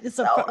can't. It's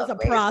a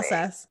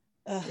process.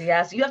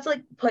 Yes, you have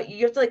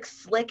to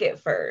slick it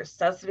first.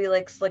 It has to be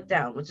like slicked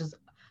down, which is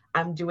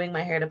I'm doing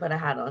my hair to put a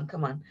hat on.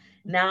 Come on.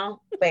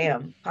 Now,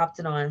 bam, popped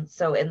it on.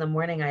 So in the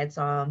morning I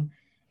saw him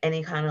and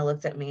he kind of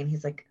looked at me and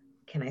he's like,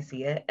 can I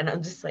see it? And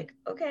I'm just like,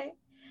 okay.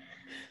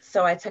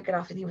 So I took it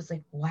off and he was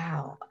like,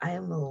 wow, I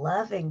am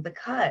loving the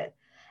cut.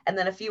 And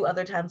then a few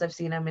other times I've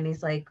seen him and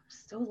he's like,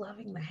 still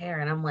loving the hair.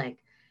 And I'm like,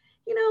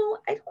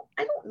 I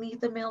don't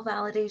need the male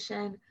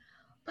validation,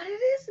 but it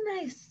is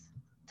nice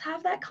to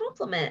have that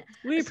compliment.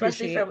 We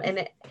especially from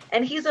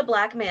and he's a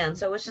Black man.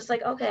 So it's just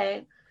like,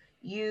 okay,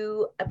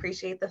 you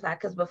appreciate the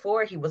fact, because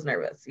before he was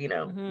nervous,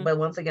 Mm-hmm. But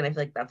once again, I feel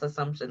like that's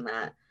assumption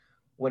that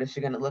what is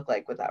she going to look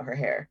like without her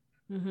hair?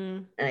 Mm-hmm.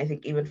 And I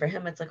think even for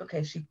him, it's like,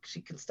 okay,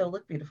 she can still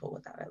look beautiful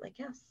without it. Like,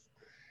 yes.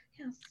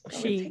 So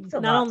she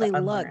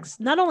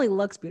not only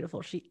looks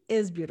beautiful, she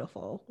is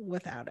beautiful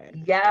without it.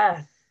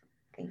 Yes.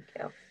 Thank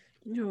you.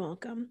 You're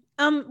welcome.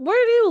 Where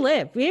do you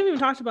live? We haven't even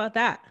talked about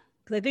that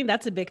because I think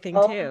that's a big thing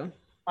too.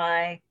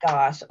 My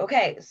gosh.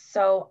 Okay.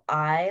 So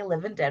I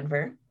live in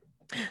Denver.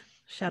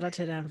 Shout out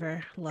to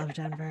Denver. Love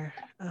Denver.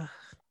 Ugh.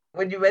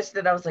 When you mentioned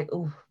it, I was like,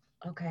 ooh,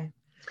 okay.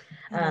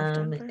 I love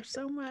Denver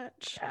so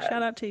much. Yes,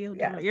 shout out to you.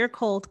 Yes. You're a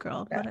cold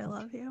girl, but I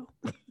love you.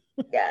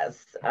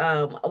 Yes.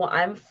 Well,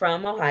 I'm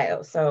from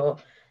Ohio. So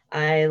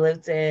I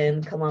lived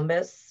in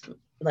Columbus,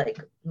 like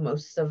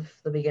most of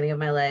the beginning of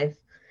my life.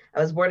 I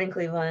was born in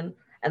Cleveland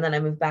and then I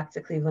moved back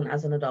to Cleveland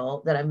as an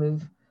adult. Then I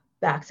moved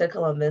back to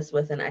Columbus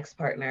with an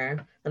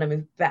ex-partner. Then I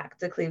moved back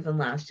to Cleveland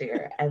last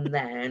year. And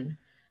then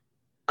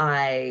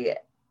I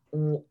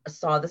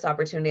saw this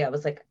opportunity. I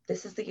was like,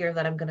 this is the year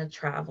that I'm going to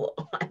travel.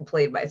 I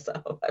played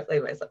myself.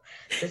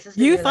 This is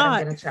the year that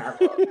I'm going to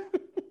travel.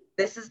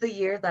 This is the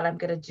year that I'm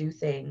going to do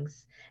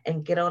things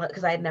and get on it.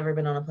 Because I had never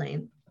been on a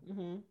plane.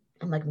 Mm-hmm.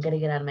 I'm like, I'm going to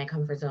get out of my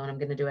comfort zone. I'm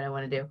going to do what I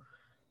want to do.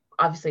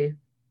 Obviously,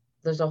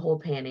 there's a whole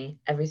panty.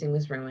 Everything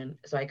was ruined.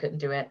 So I couldn't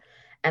do it.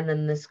 And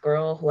then this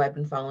girl who I've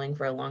been following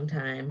for a long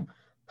time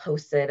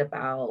posted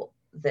about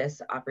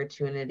this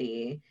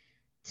opportunity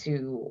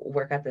to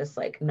work at this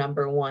like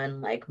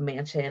 #1 like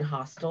mansion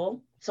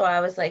hostel. So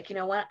I was like, you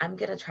know what? I'm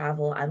going to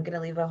travel. I'm going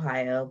to leave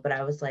Ohio. But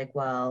I was like,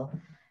 well,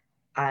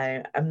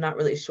 I'm not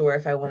really sure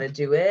if I want to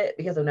do it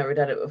because I've never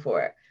done it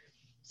before.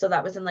 So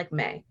that was in like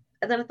May.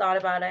 And then I thought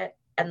about it.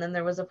 And then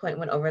there was a point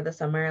when over the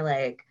summer,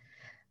 like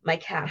my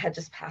cat had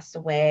just passed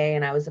away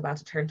and I was about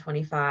to turn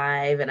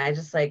 25. And I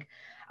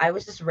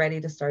was just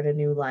ready to start a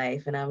new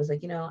life. And I was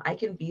like, I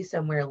can be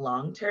somewhere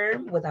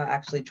long-term without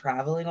actually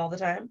traveling all the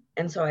time.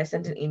 And so I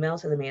sent an email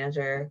to the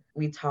manager.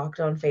 We talked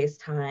on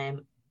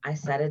FaceTime. I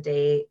set a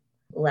date,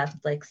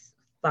 left like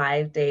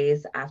 5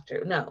 days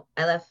after. No,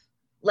 I left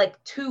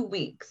like 2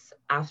 weeks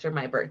after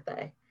my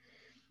birthday,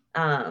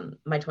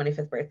 my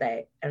 25th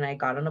birthday. And I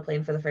got on a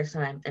plane for the first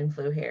time and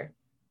flew here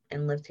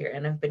and lived here.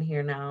 And I've been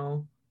here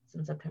now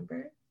since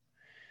September.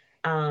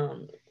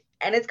 And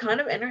it's kind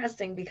of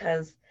interesting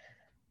because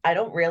I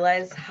don't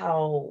realize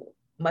how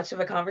much of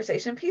a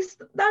conversation piece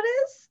that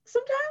is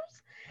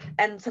sometimes.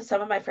 And so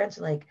some of my friends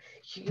are like,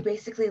 you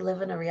basically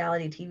live in a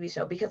reality TV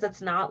show, because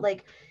it's not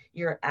like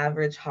your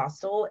average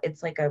hostel.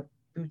 It's like a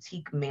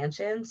boutique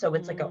mansion. So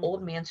it's like an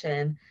old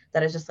mansion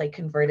that is just like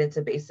converted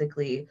to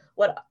basically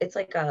what it's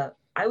like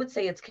I would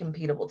say it's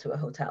compatible to a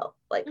hotel,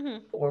 like,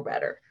 or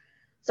better.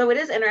 So it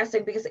is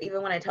interesting because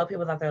even when I tell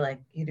people that, they're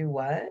like, you do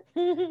what?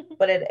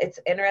 But it's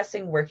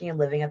interesting working and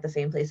living at the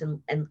same place.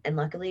 And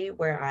luckily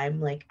where I'm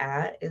like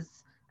at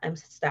is I'm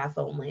staff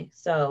only.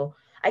 So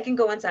I can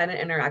go inside and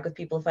interact with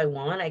people if I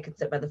want. I can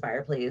sit by the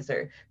fireplace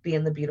or be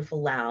in the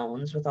beautiful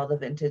lounge with all the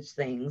vintage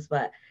things.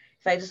 But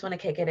if I just want to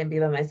kick it and be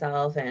by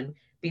myself and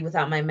be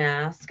without my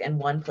mask in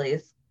one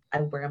place,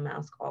 I wear a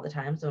mask all the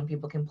time. So when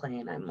people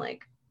complain, I'm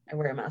like, I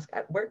wear a mask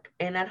at work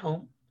and at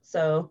home.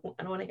 So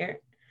I don't want to hear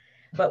it.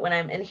 But when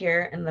I'm in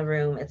here in the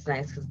room, it's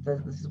nice because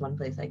this is one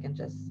place I can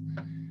just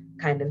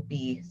kind of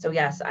be. So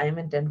yes, I am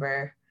in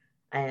Denver.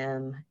 I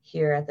am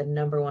here at the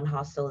 #1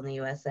 hostel in the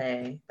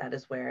USA. That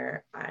is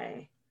where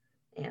I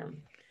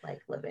am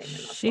like living. And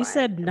that's She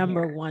said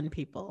 #1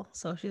 people.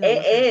 So she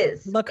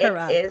look her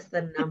up. It is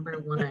the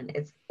 #1.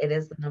 It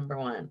is the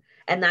 #1.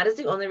 And that is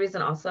the only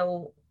reason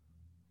also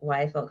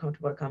why I felt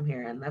comfortable to come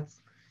here. And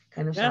that's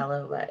kind of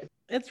shallow, but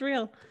it's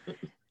real.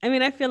 I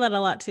mean, I feel that a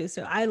lot too.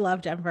 So I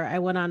love Denver.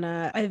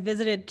 I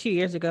visited 2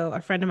 years ago. A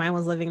friend of mine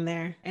was living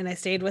there and I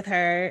stayed with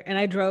her, and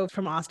I drove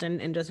from Austin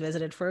and just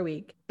visited for a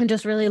week and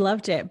just really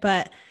loved it.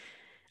 But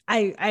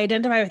I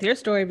identify with your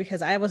story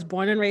because I was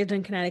born and raised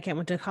in Connecticut,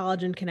 went to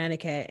college in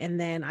Connecticut, and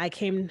then I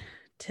came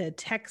to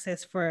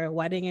Texas for a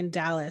wedding in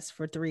Dallas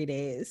for 3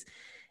 days.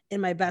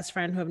 And my best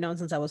friend, who I've known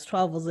since I was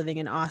 12, was living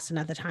in Austin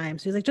at the time.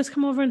 So he's like, just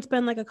come over and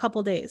spend like a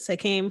couple days. So I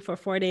came for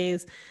 4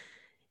 days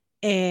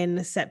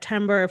in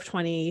September of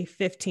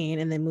 2015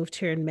 and then moved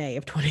here in May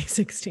of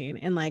 2016.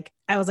 And like,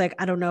 I was like,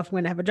 I don't know if I'm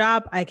going to have a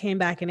job. I came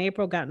back in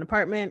April, got an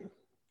apartment,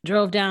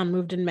 drove down,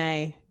 moved in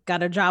May,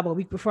 got a job a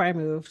week before I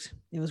moved.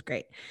 It was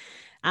great.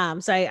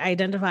 So I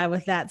identify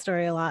with that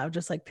story a lot of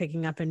just like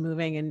picking up and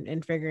moving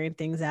and figuring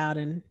things out.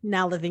 And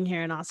now living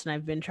here in Austin,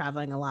 I've been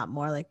traveling a lot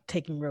more, like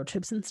taking road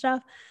trips and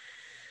stuff.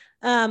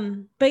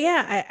 But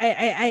yeah,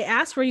 I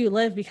asked where you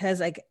live because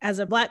like as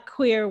a Black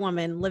queer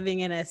woman living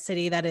in a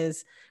city that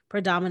is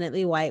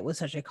predominantly white was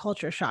such a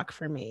culture shock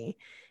for me.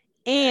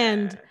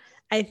 And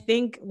I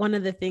think one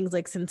of the things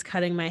like since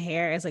cutting my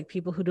hair is like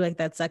people who do like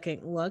that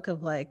second look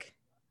of like,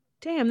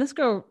 damn, this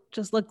girl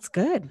just looks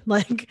good.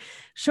 Like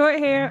short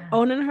hair,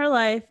 owning her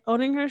life,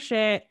 owning her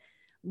shit,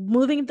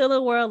 moving through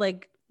the world.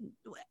 Like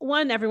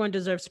one, everyone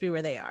deserves to be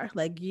where they are.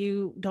 Like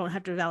you don't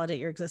have to validate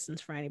your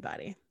existence for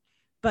anybody.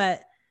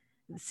 But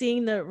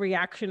seeing the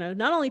reaction of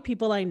not only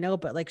people I know,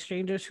 but like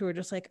strangers who are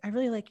just like, I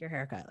really like your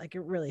haircut. Like it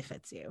really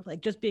fits you.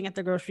 Like just being at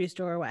the grocery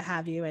store or what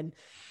have you.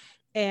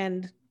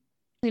 And,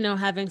 you know,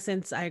 having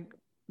since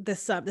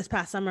this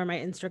past summer, my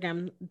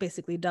Instagram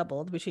basically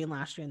doubled between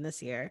last year and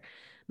this year,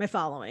 my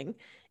following.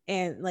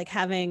 And like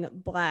having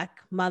Black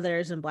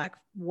mothers and Black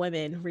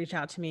women reach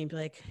out to me and be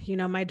like, you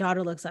know, my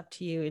daughter looks up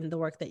to you in the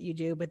work that you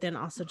do, but then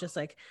also just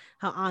like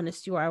how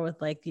honest you are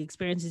with like the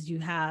experiences you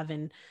have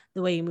and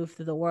the way you move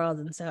through the world.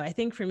 And so I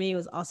think for me, it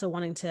was also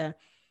wanting to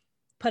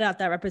put out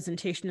that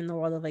representation in the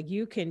world of like,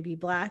 you can be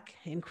Black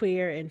and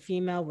queer and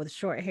female with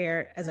short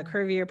hair as a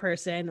curvier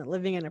person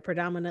living in a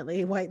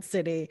predominantly white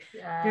city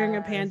during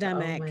a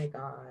pandemic. Oh my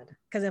God.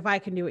 Because if I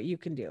can do it, you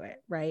can do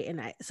it. Right.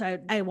 And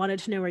I wanted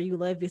to know where you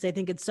live because I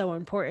think it's so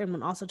important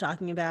when also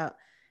talking about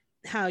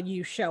how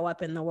you show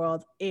up in the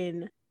world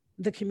in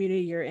the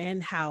community you're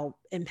in, how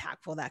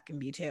impactful that can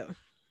be too.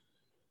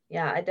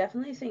 Yeah, I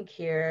definitely think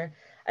here,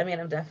 I mean,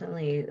 I'm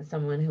definitely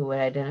someone who would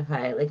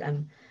identify, like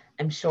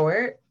I'm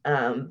short,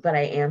 but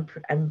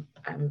I'm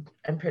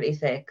pretty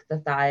thick. The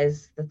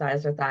thighs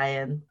are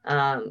thighin'.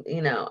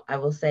 You know, I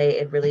will say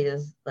it really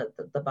is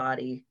the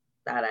body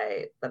that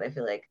I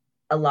feel like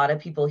a lot of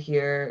people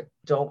here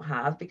don't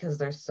have because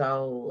they're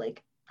so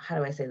like, how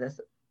do I say this?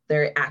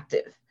 They're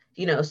active,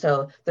 you know,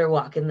 so they're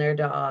walking their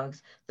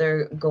dogs,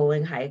 they're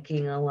going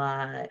hiking a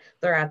lot,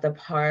 they're at the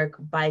park,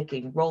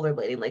 biking,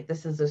 rollerblading, like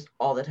this is just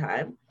all the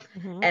time.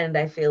 Mm-hmm. And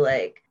I feel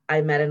like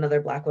I met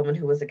another Black woman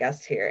who was a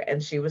guest here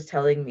and she was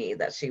telling me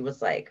that she was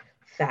like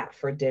fat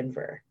for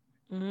Denver.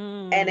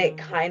 And it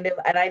kind of,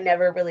 and I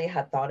never really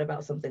had thought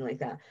about something like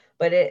that.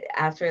 But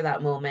after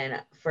that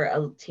moment, for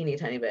a teeny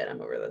tiny bit, I'm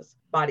over this.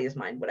 Body is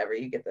mine, whatever,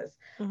 you get this.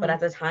 Mm-hmm. But at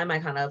the time, I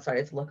kind of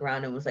started to look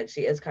around and was like,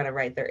 she is kind of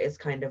right. There is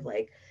kind of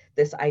like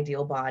this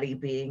ideal body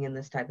being in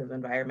this type of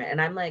environment.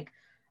 And I'm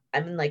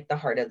in like the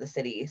heart of the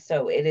city.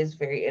 So it is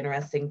very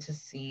interesting to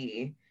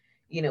see,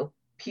 you know,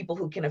 people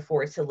who can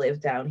afford to live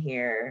down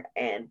here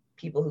and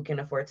people who can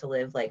afford to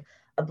live like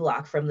a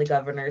block from the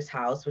governor's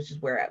house, which is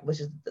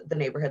the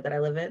neighborhood that I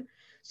live in.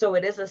 So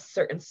it is a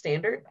certain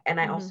standard. And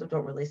I also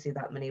don't really see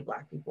that many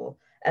Black people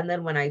And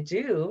then when I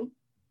do,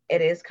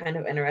 it is kind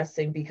of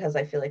interesting because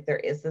I feel like there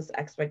is this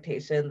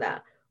expectation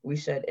that we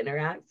should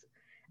interact,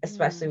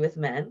 especially with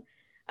men.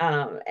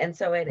 And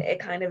so it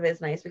kind of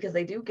is nice because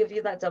they do give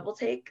you that double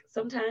take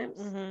sometimes.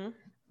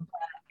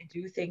 I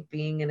do think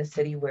being in a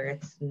city where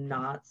it's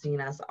not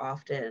seen as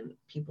often,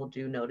 people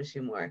do notice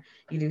you more.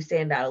 You do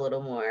stand out a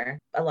little more.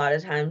 A lot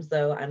of times,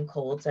 though, I'm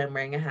cold, so I'm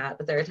wearing a hat.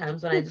 But there are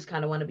times when I just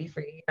kind of want to be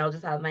free. I'll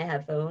just have my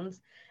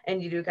headphones,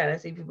 and you do kind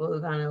of see people who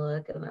kind of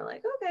look and they're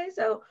like, okay.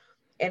 So,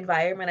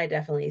 environment, I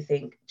definitely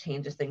think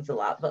changes things a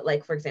lot. But,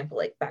 like, for example,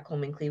 like back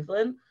home in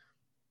Cleveland,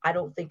 I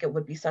don't think it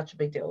would be such a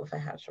big deal if I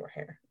had short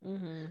hair.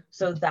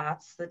 So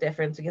that's the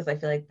difference because I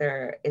feel like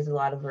there is a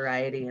lot of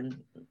variety in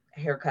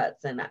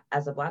haircuts. And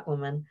as a Black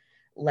woman,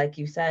 like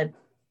you said,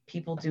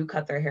 people do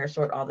cut their hair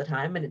short all the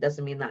time. And it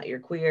doesn't mean that you're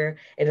queer.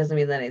 It doesn't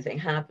mean that anything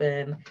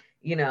happened.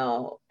 You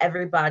know,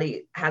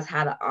 everybody has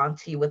had an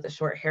auntie with a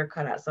short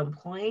haircut at some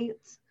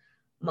point,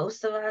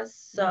 most of us.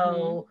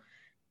 So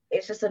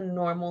it's just a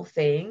normal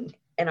thing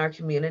in our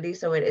community.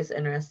 So it is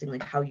interesting,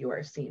 like how you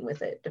are seen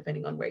with it,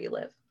 depending on where you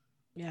live.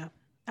 Yeah,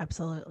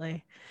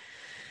 absolutely.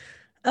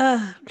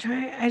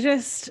 I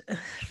just,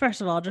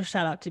 first of all, just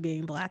shout out to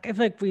being Black. I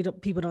feel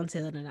like people don't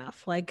say that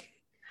enough. Like,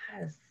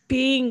 Yes.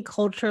 being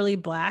culturally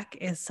Black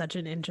is such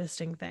an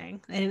interesting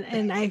thing.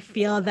 And I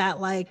feel that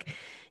like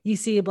you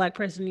see a Black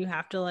person, you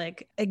have to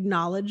like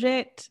acknowledge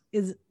it.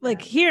 Is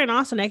like here in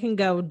Austin, I can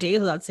go days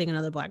without seeing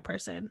another Black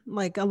person.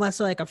 Like unless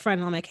they're like a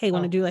friend, I'm like, hey,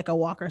 want to do like a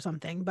walk or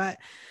something. But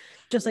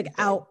just like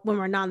out when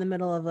we're not in the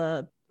middle of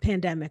a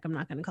pandemic, I'm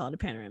not going to call it a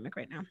panoramic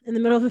right now, in the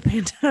middle of a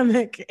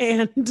pandemic,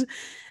 and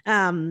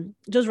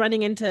just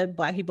running into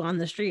Black people on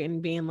the street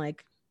and being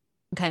like,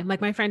 okay,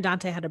 like my friend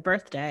Dante had a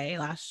birthday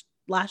last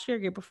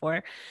year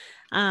before,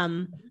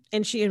 and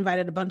she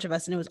invited a bunch of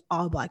us and it was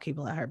all Black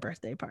people at her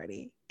birthday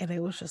party, and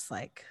it was just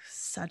like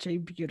such a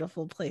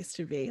beautiful place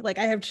to be. Like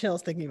I have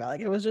chills thinking about,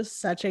 like it was just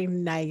such a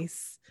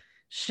nice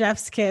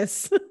chef's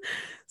kiss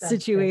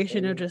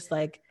situation of just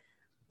like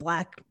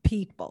Black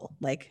people.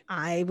 Like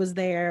I was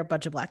there, a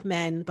bunch of Black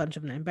men, a bunch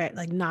of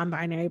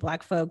non-binary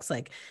Black folks,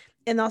 like,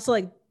 and also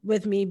like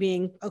with me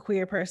being a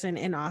queer person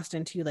in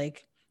Austin too,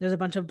 like there's a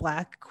bunch of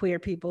Black queer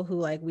people who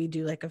like we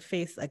do like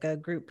a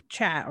group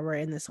chat, or we're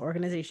in this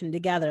organization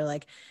together.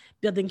 Like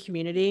building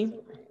community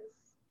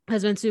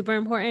has been super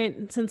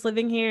important since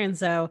living here. And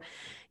so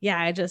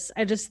yeah, I just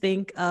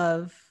think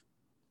of,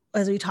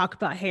 as we talk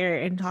about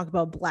hair and talk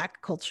about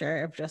Black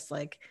culture, of just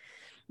like,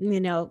 you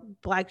know,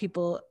 Black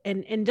people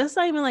and just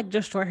not even like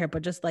just short hair,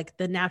 but just like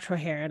the natural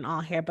hair and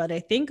all hair. But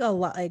I think a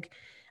lot, like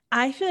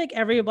I feel like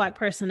every Black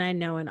person I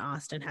know in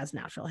Austin has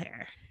natural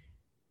hair,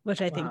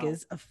 which I think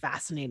is a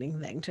fascinating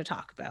thing to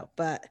talk about.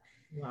 But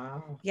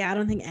yeah, I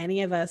don't think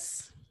any of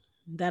us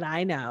that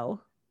I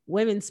know,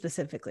 women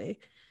specifically,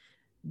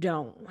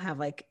 don't have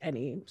like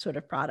any sort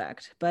of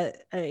product,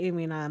 but I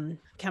mean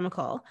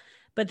chemical.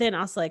 But then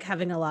also like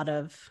having a lot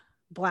of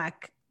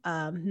Black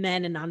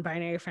men and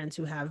non-binary friends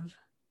who have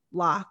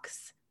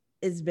locks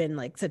has been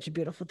like such a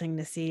beautiful thing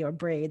to see, or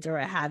braids or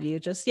what have you.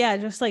 Just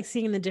like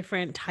seeing the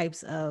different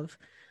types of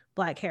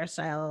Black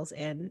hairstyles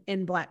and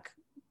in Black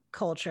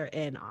culture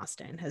in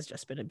Austin has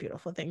just been a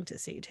beautiful thing to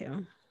see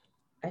too.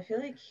 I feel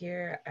like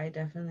here I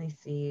definitely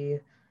see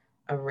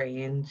a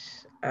range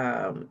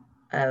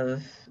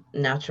of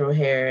natural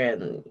hair,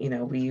 and you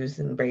know we use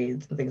in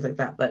braids and things like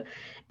that, but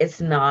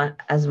it's not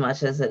as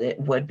much as it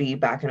would be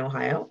back in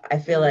Ohio. I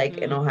feel like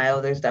in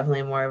Ohio there's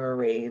definitely more of a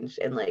range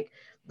in like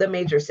the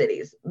major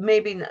cities.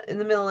 Maybe in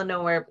the middle of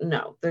nowhere,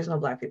 no, there's no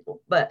Black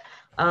people, but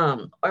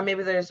or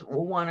maybe there's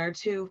one or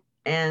two,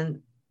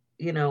 and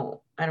you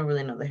know I don't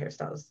really know the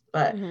hairstyles,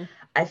 but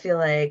I feel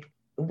like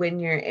when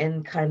you're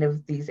in kind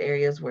of these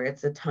areas where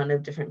it's a ton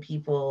of different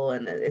people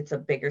and it's a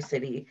bigger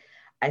city,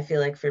 I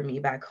feel like for me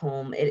back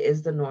home, it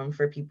is the norm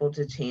for people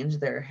to change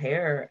their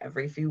hair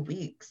every few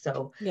weeks.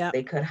 So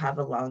they could have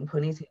a long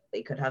ponytail,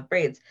 they could have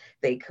braids,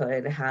 they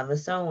could have a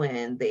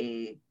sew-in,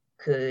 they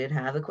could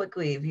have a quick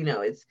weave. You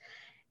know, it's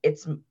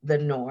the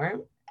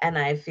norm. And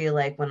I feel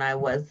like when I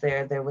was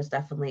there, there was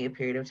definitely a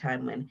period of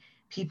time when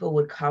people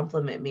would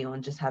compliment me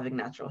on just having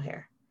natural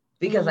hair,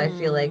 because I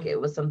feel like it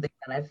was something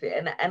that I feel,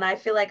 and I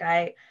feel like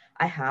I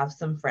have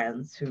some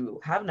friends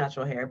who have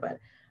natural hair, but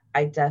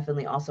I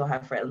definitely also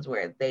have friends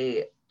where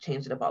they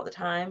change it up all the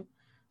time,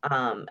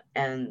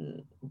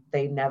 and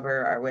they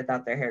never are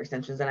without their hair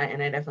extensions, and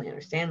I definitely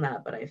understand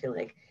that. But I feel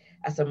like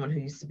as someone who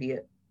used to be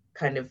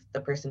kind of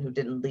the person who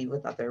didn't leave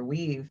without their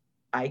weave,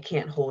 I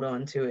can't hold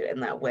on to it in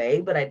that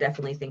way. But I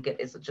definitely think it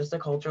is just a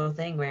cultural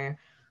thing where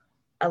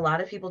a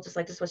lot of people just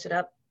like to switch it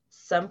up.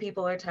 Some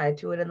people are tied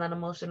to it in that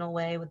emotional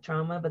way with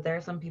trauma, but there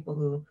are some people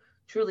who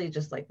truly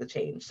just like the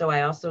change. So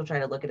I also try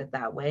to look at it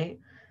that way,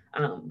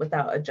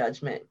 without a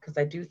judgment, because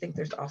I do think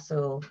there's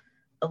also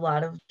a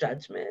lot of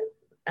judgment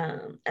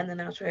in the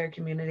natural hair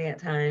community at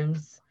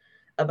times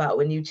about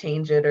when you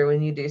change it or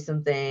when you do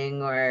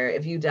something, or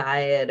if you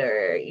dye it,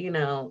 or you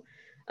know,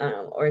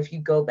 or if you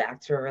go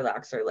back to a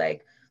relaxer.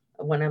 Like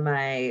one of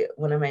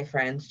my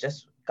friends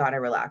just got a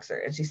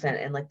relaxer, and she sent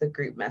in like the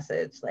group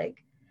message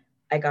like,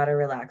 I got a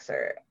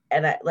relaxer.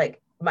 and I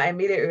like my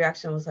immediate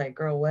reaction was like,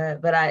 girl,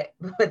 what?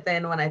 But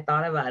then when I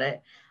thought about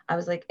it, I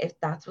was like, if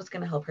that's what's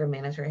going to help her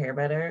manage her hair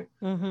better,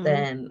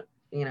 then,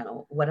 you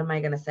know, what am I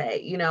going to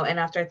say? You know, and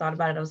after I thought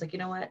about it, I was like, you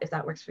know what, if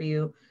that works for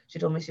you, she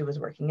told me she was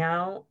working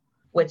out,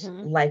 which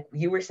like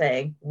you were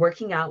saying,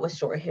 working out with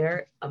short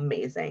hair,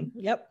 amazing.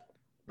 Yep.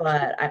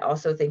 But I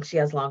also think she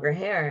has longer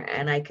hair,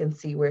 and I can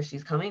see where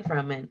she's coming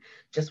from, and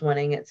just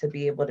wanting it to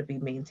be able to be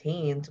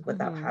maintained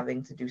without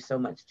having to do so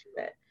much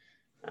to it.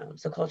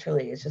 So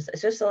culturally, it's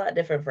just a lot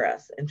different for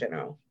us in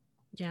general.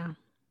 Yeah.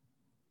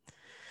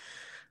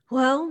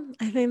 Well,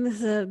 I think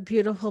this is a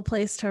beautiful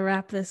place to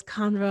wrap this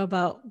convo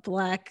about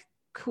Black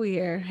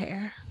queer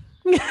hair.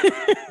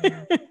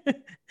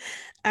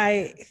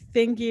 I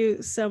thank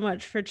you so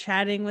much for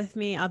chatting with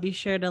me. I'll be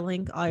sure to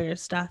link all your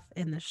stuff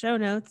in the show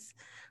notes.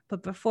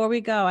 But before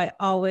we go, I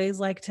always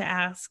like to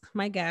ask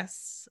my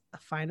guests a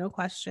final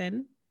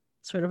question,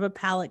 sort of a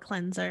palate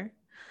cleanser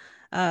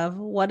of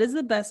what is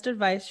the best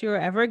advice you were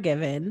ever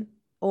given,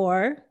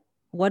 or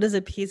what is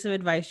a piece of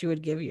advice you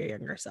would give your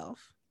younger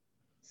self?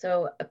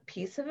 So a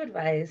piece of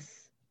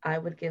advice I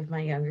would give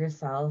my younger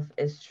self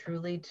is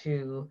truly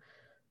to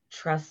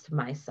trust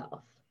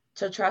myself,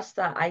 to trust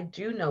that I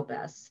do know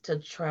best, to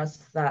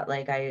trust that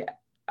like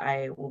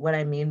what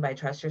I mean by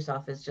trust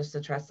yourself is just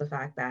to trust the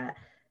fact that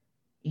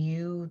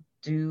you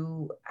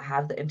do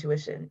have the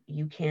intuition.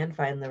 You can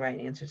find the right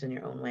answers in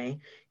your own way.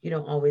 You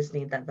don't always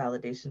need that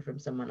validation from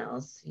someone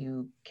else.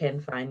 You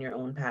can find your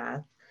own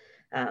path.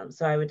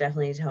 So I would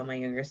definitely tell my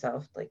younger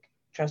self, like,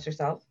 trust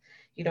yourself.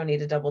 You don't need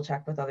to double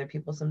check with other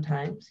people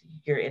sometimes.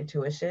 Your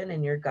intuition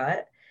and your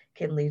gut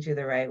can lead you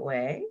the right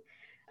way.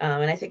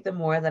 And I think the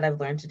more that I've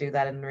learned to do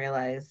that and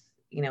realize,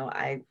 you know,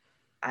 I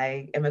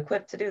am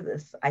equipped to do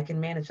this. I can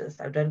manage this.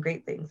 I've done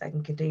great things. I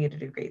can continue to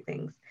do great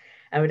things.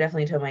 I would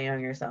definitely tell my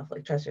younger self,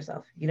 like, trust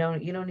yourself. You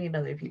don't need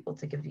other people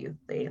to give you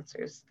the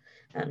answers.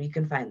 You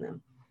can find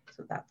them.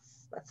 So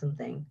that's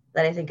something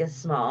that I think is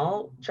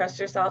small. Trust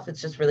yourself.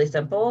 It's just really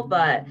simple,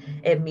 but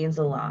it means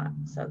a lot.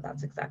 So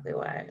that's exactly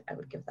why I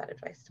would give that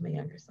advice to my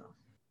younger self.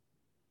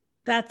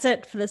 That's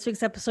it for this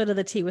week's episode of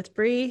The Tea with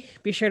Bree.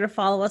 Be sure to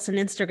follow us on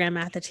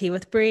Instagram at The Tea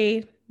with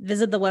Bree.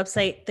 Visit the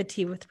website,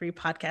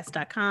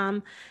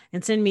 theteawithbreepodcast.com,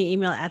 and send me an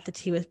email at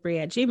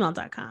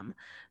theteawithbree@gmail.com.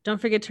 Don't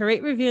forget to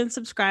rate, review, and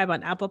subscribe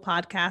on Apple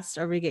Podcasts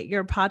or where you get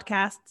your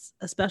podcasts.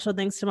 A special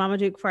thanks to Mama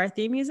Duke for our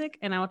theme music,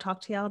 and I will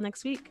talk to y'all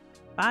next week.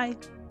 Bye.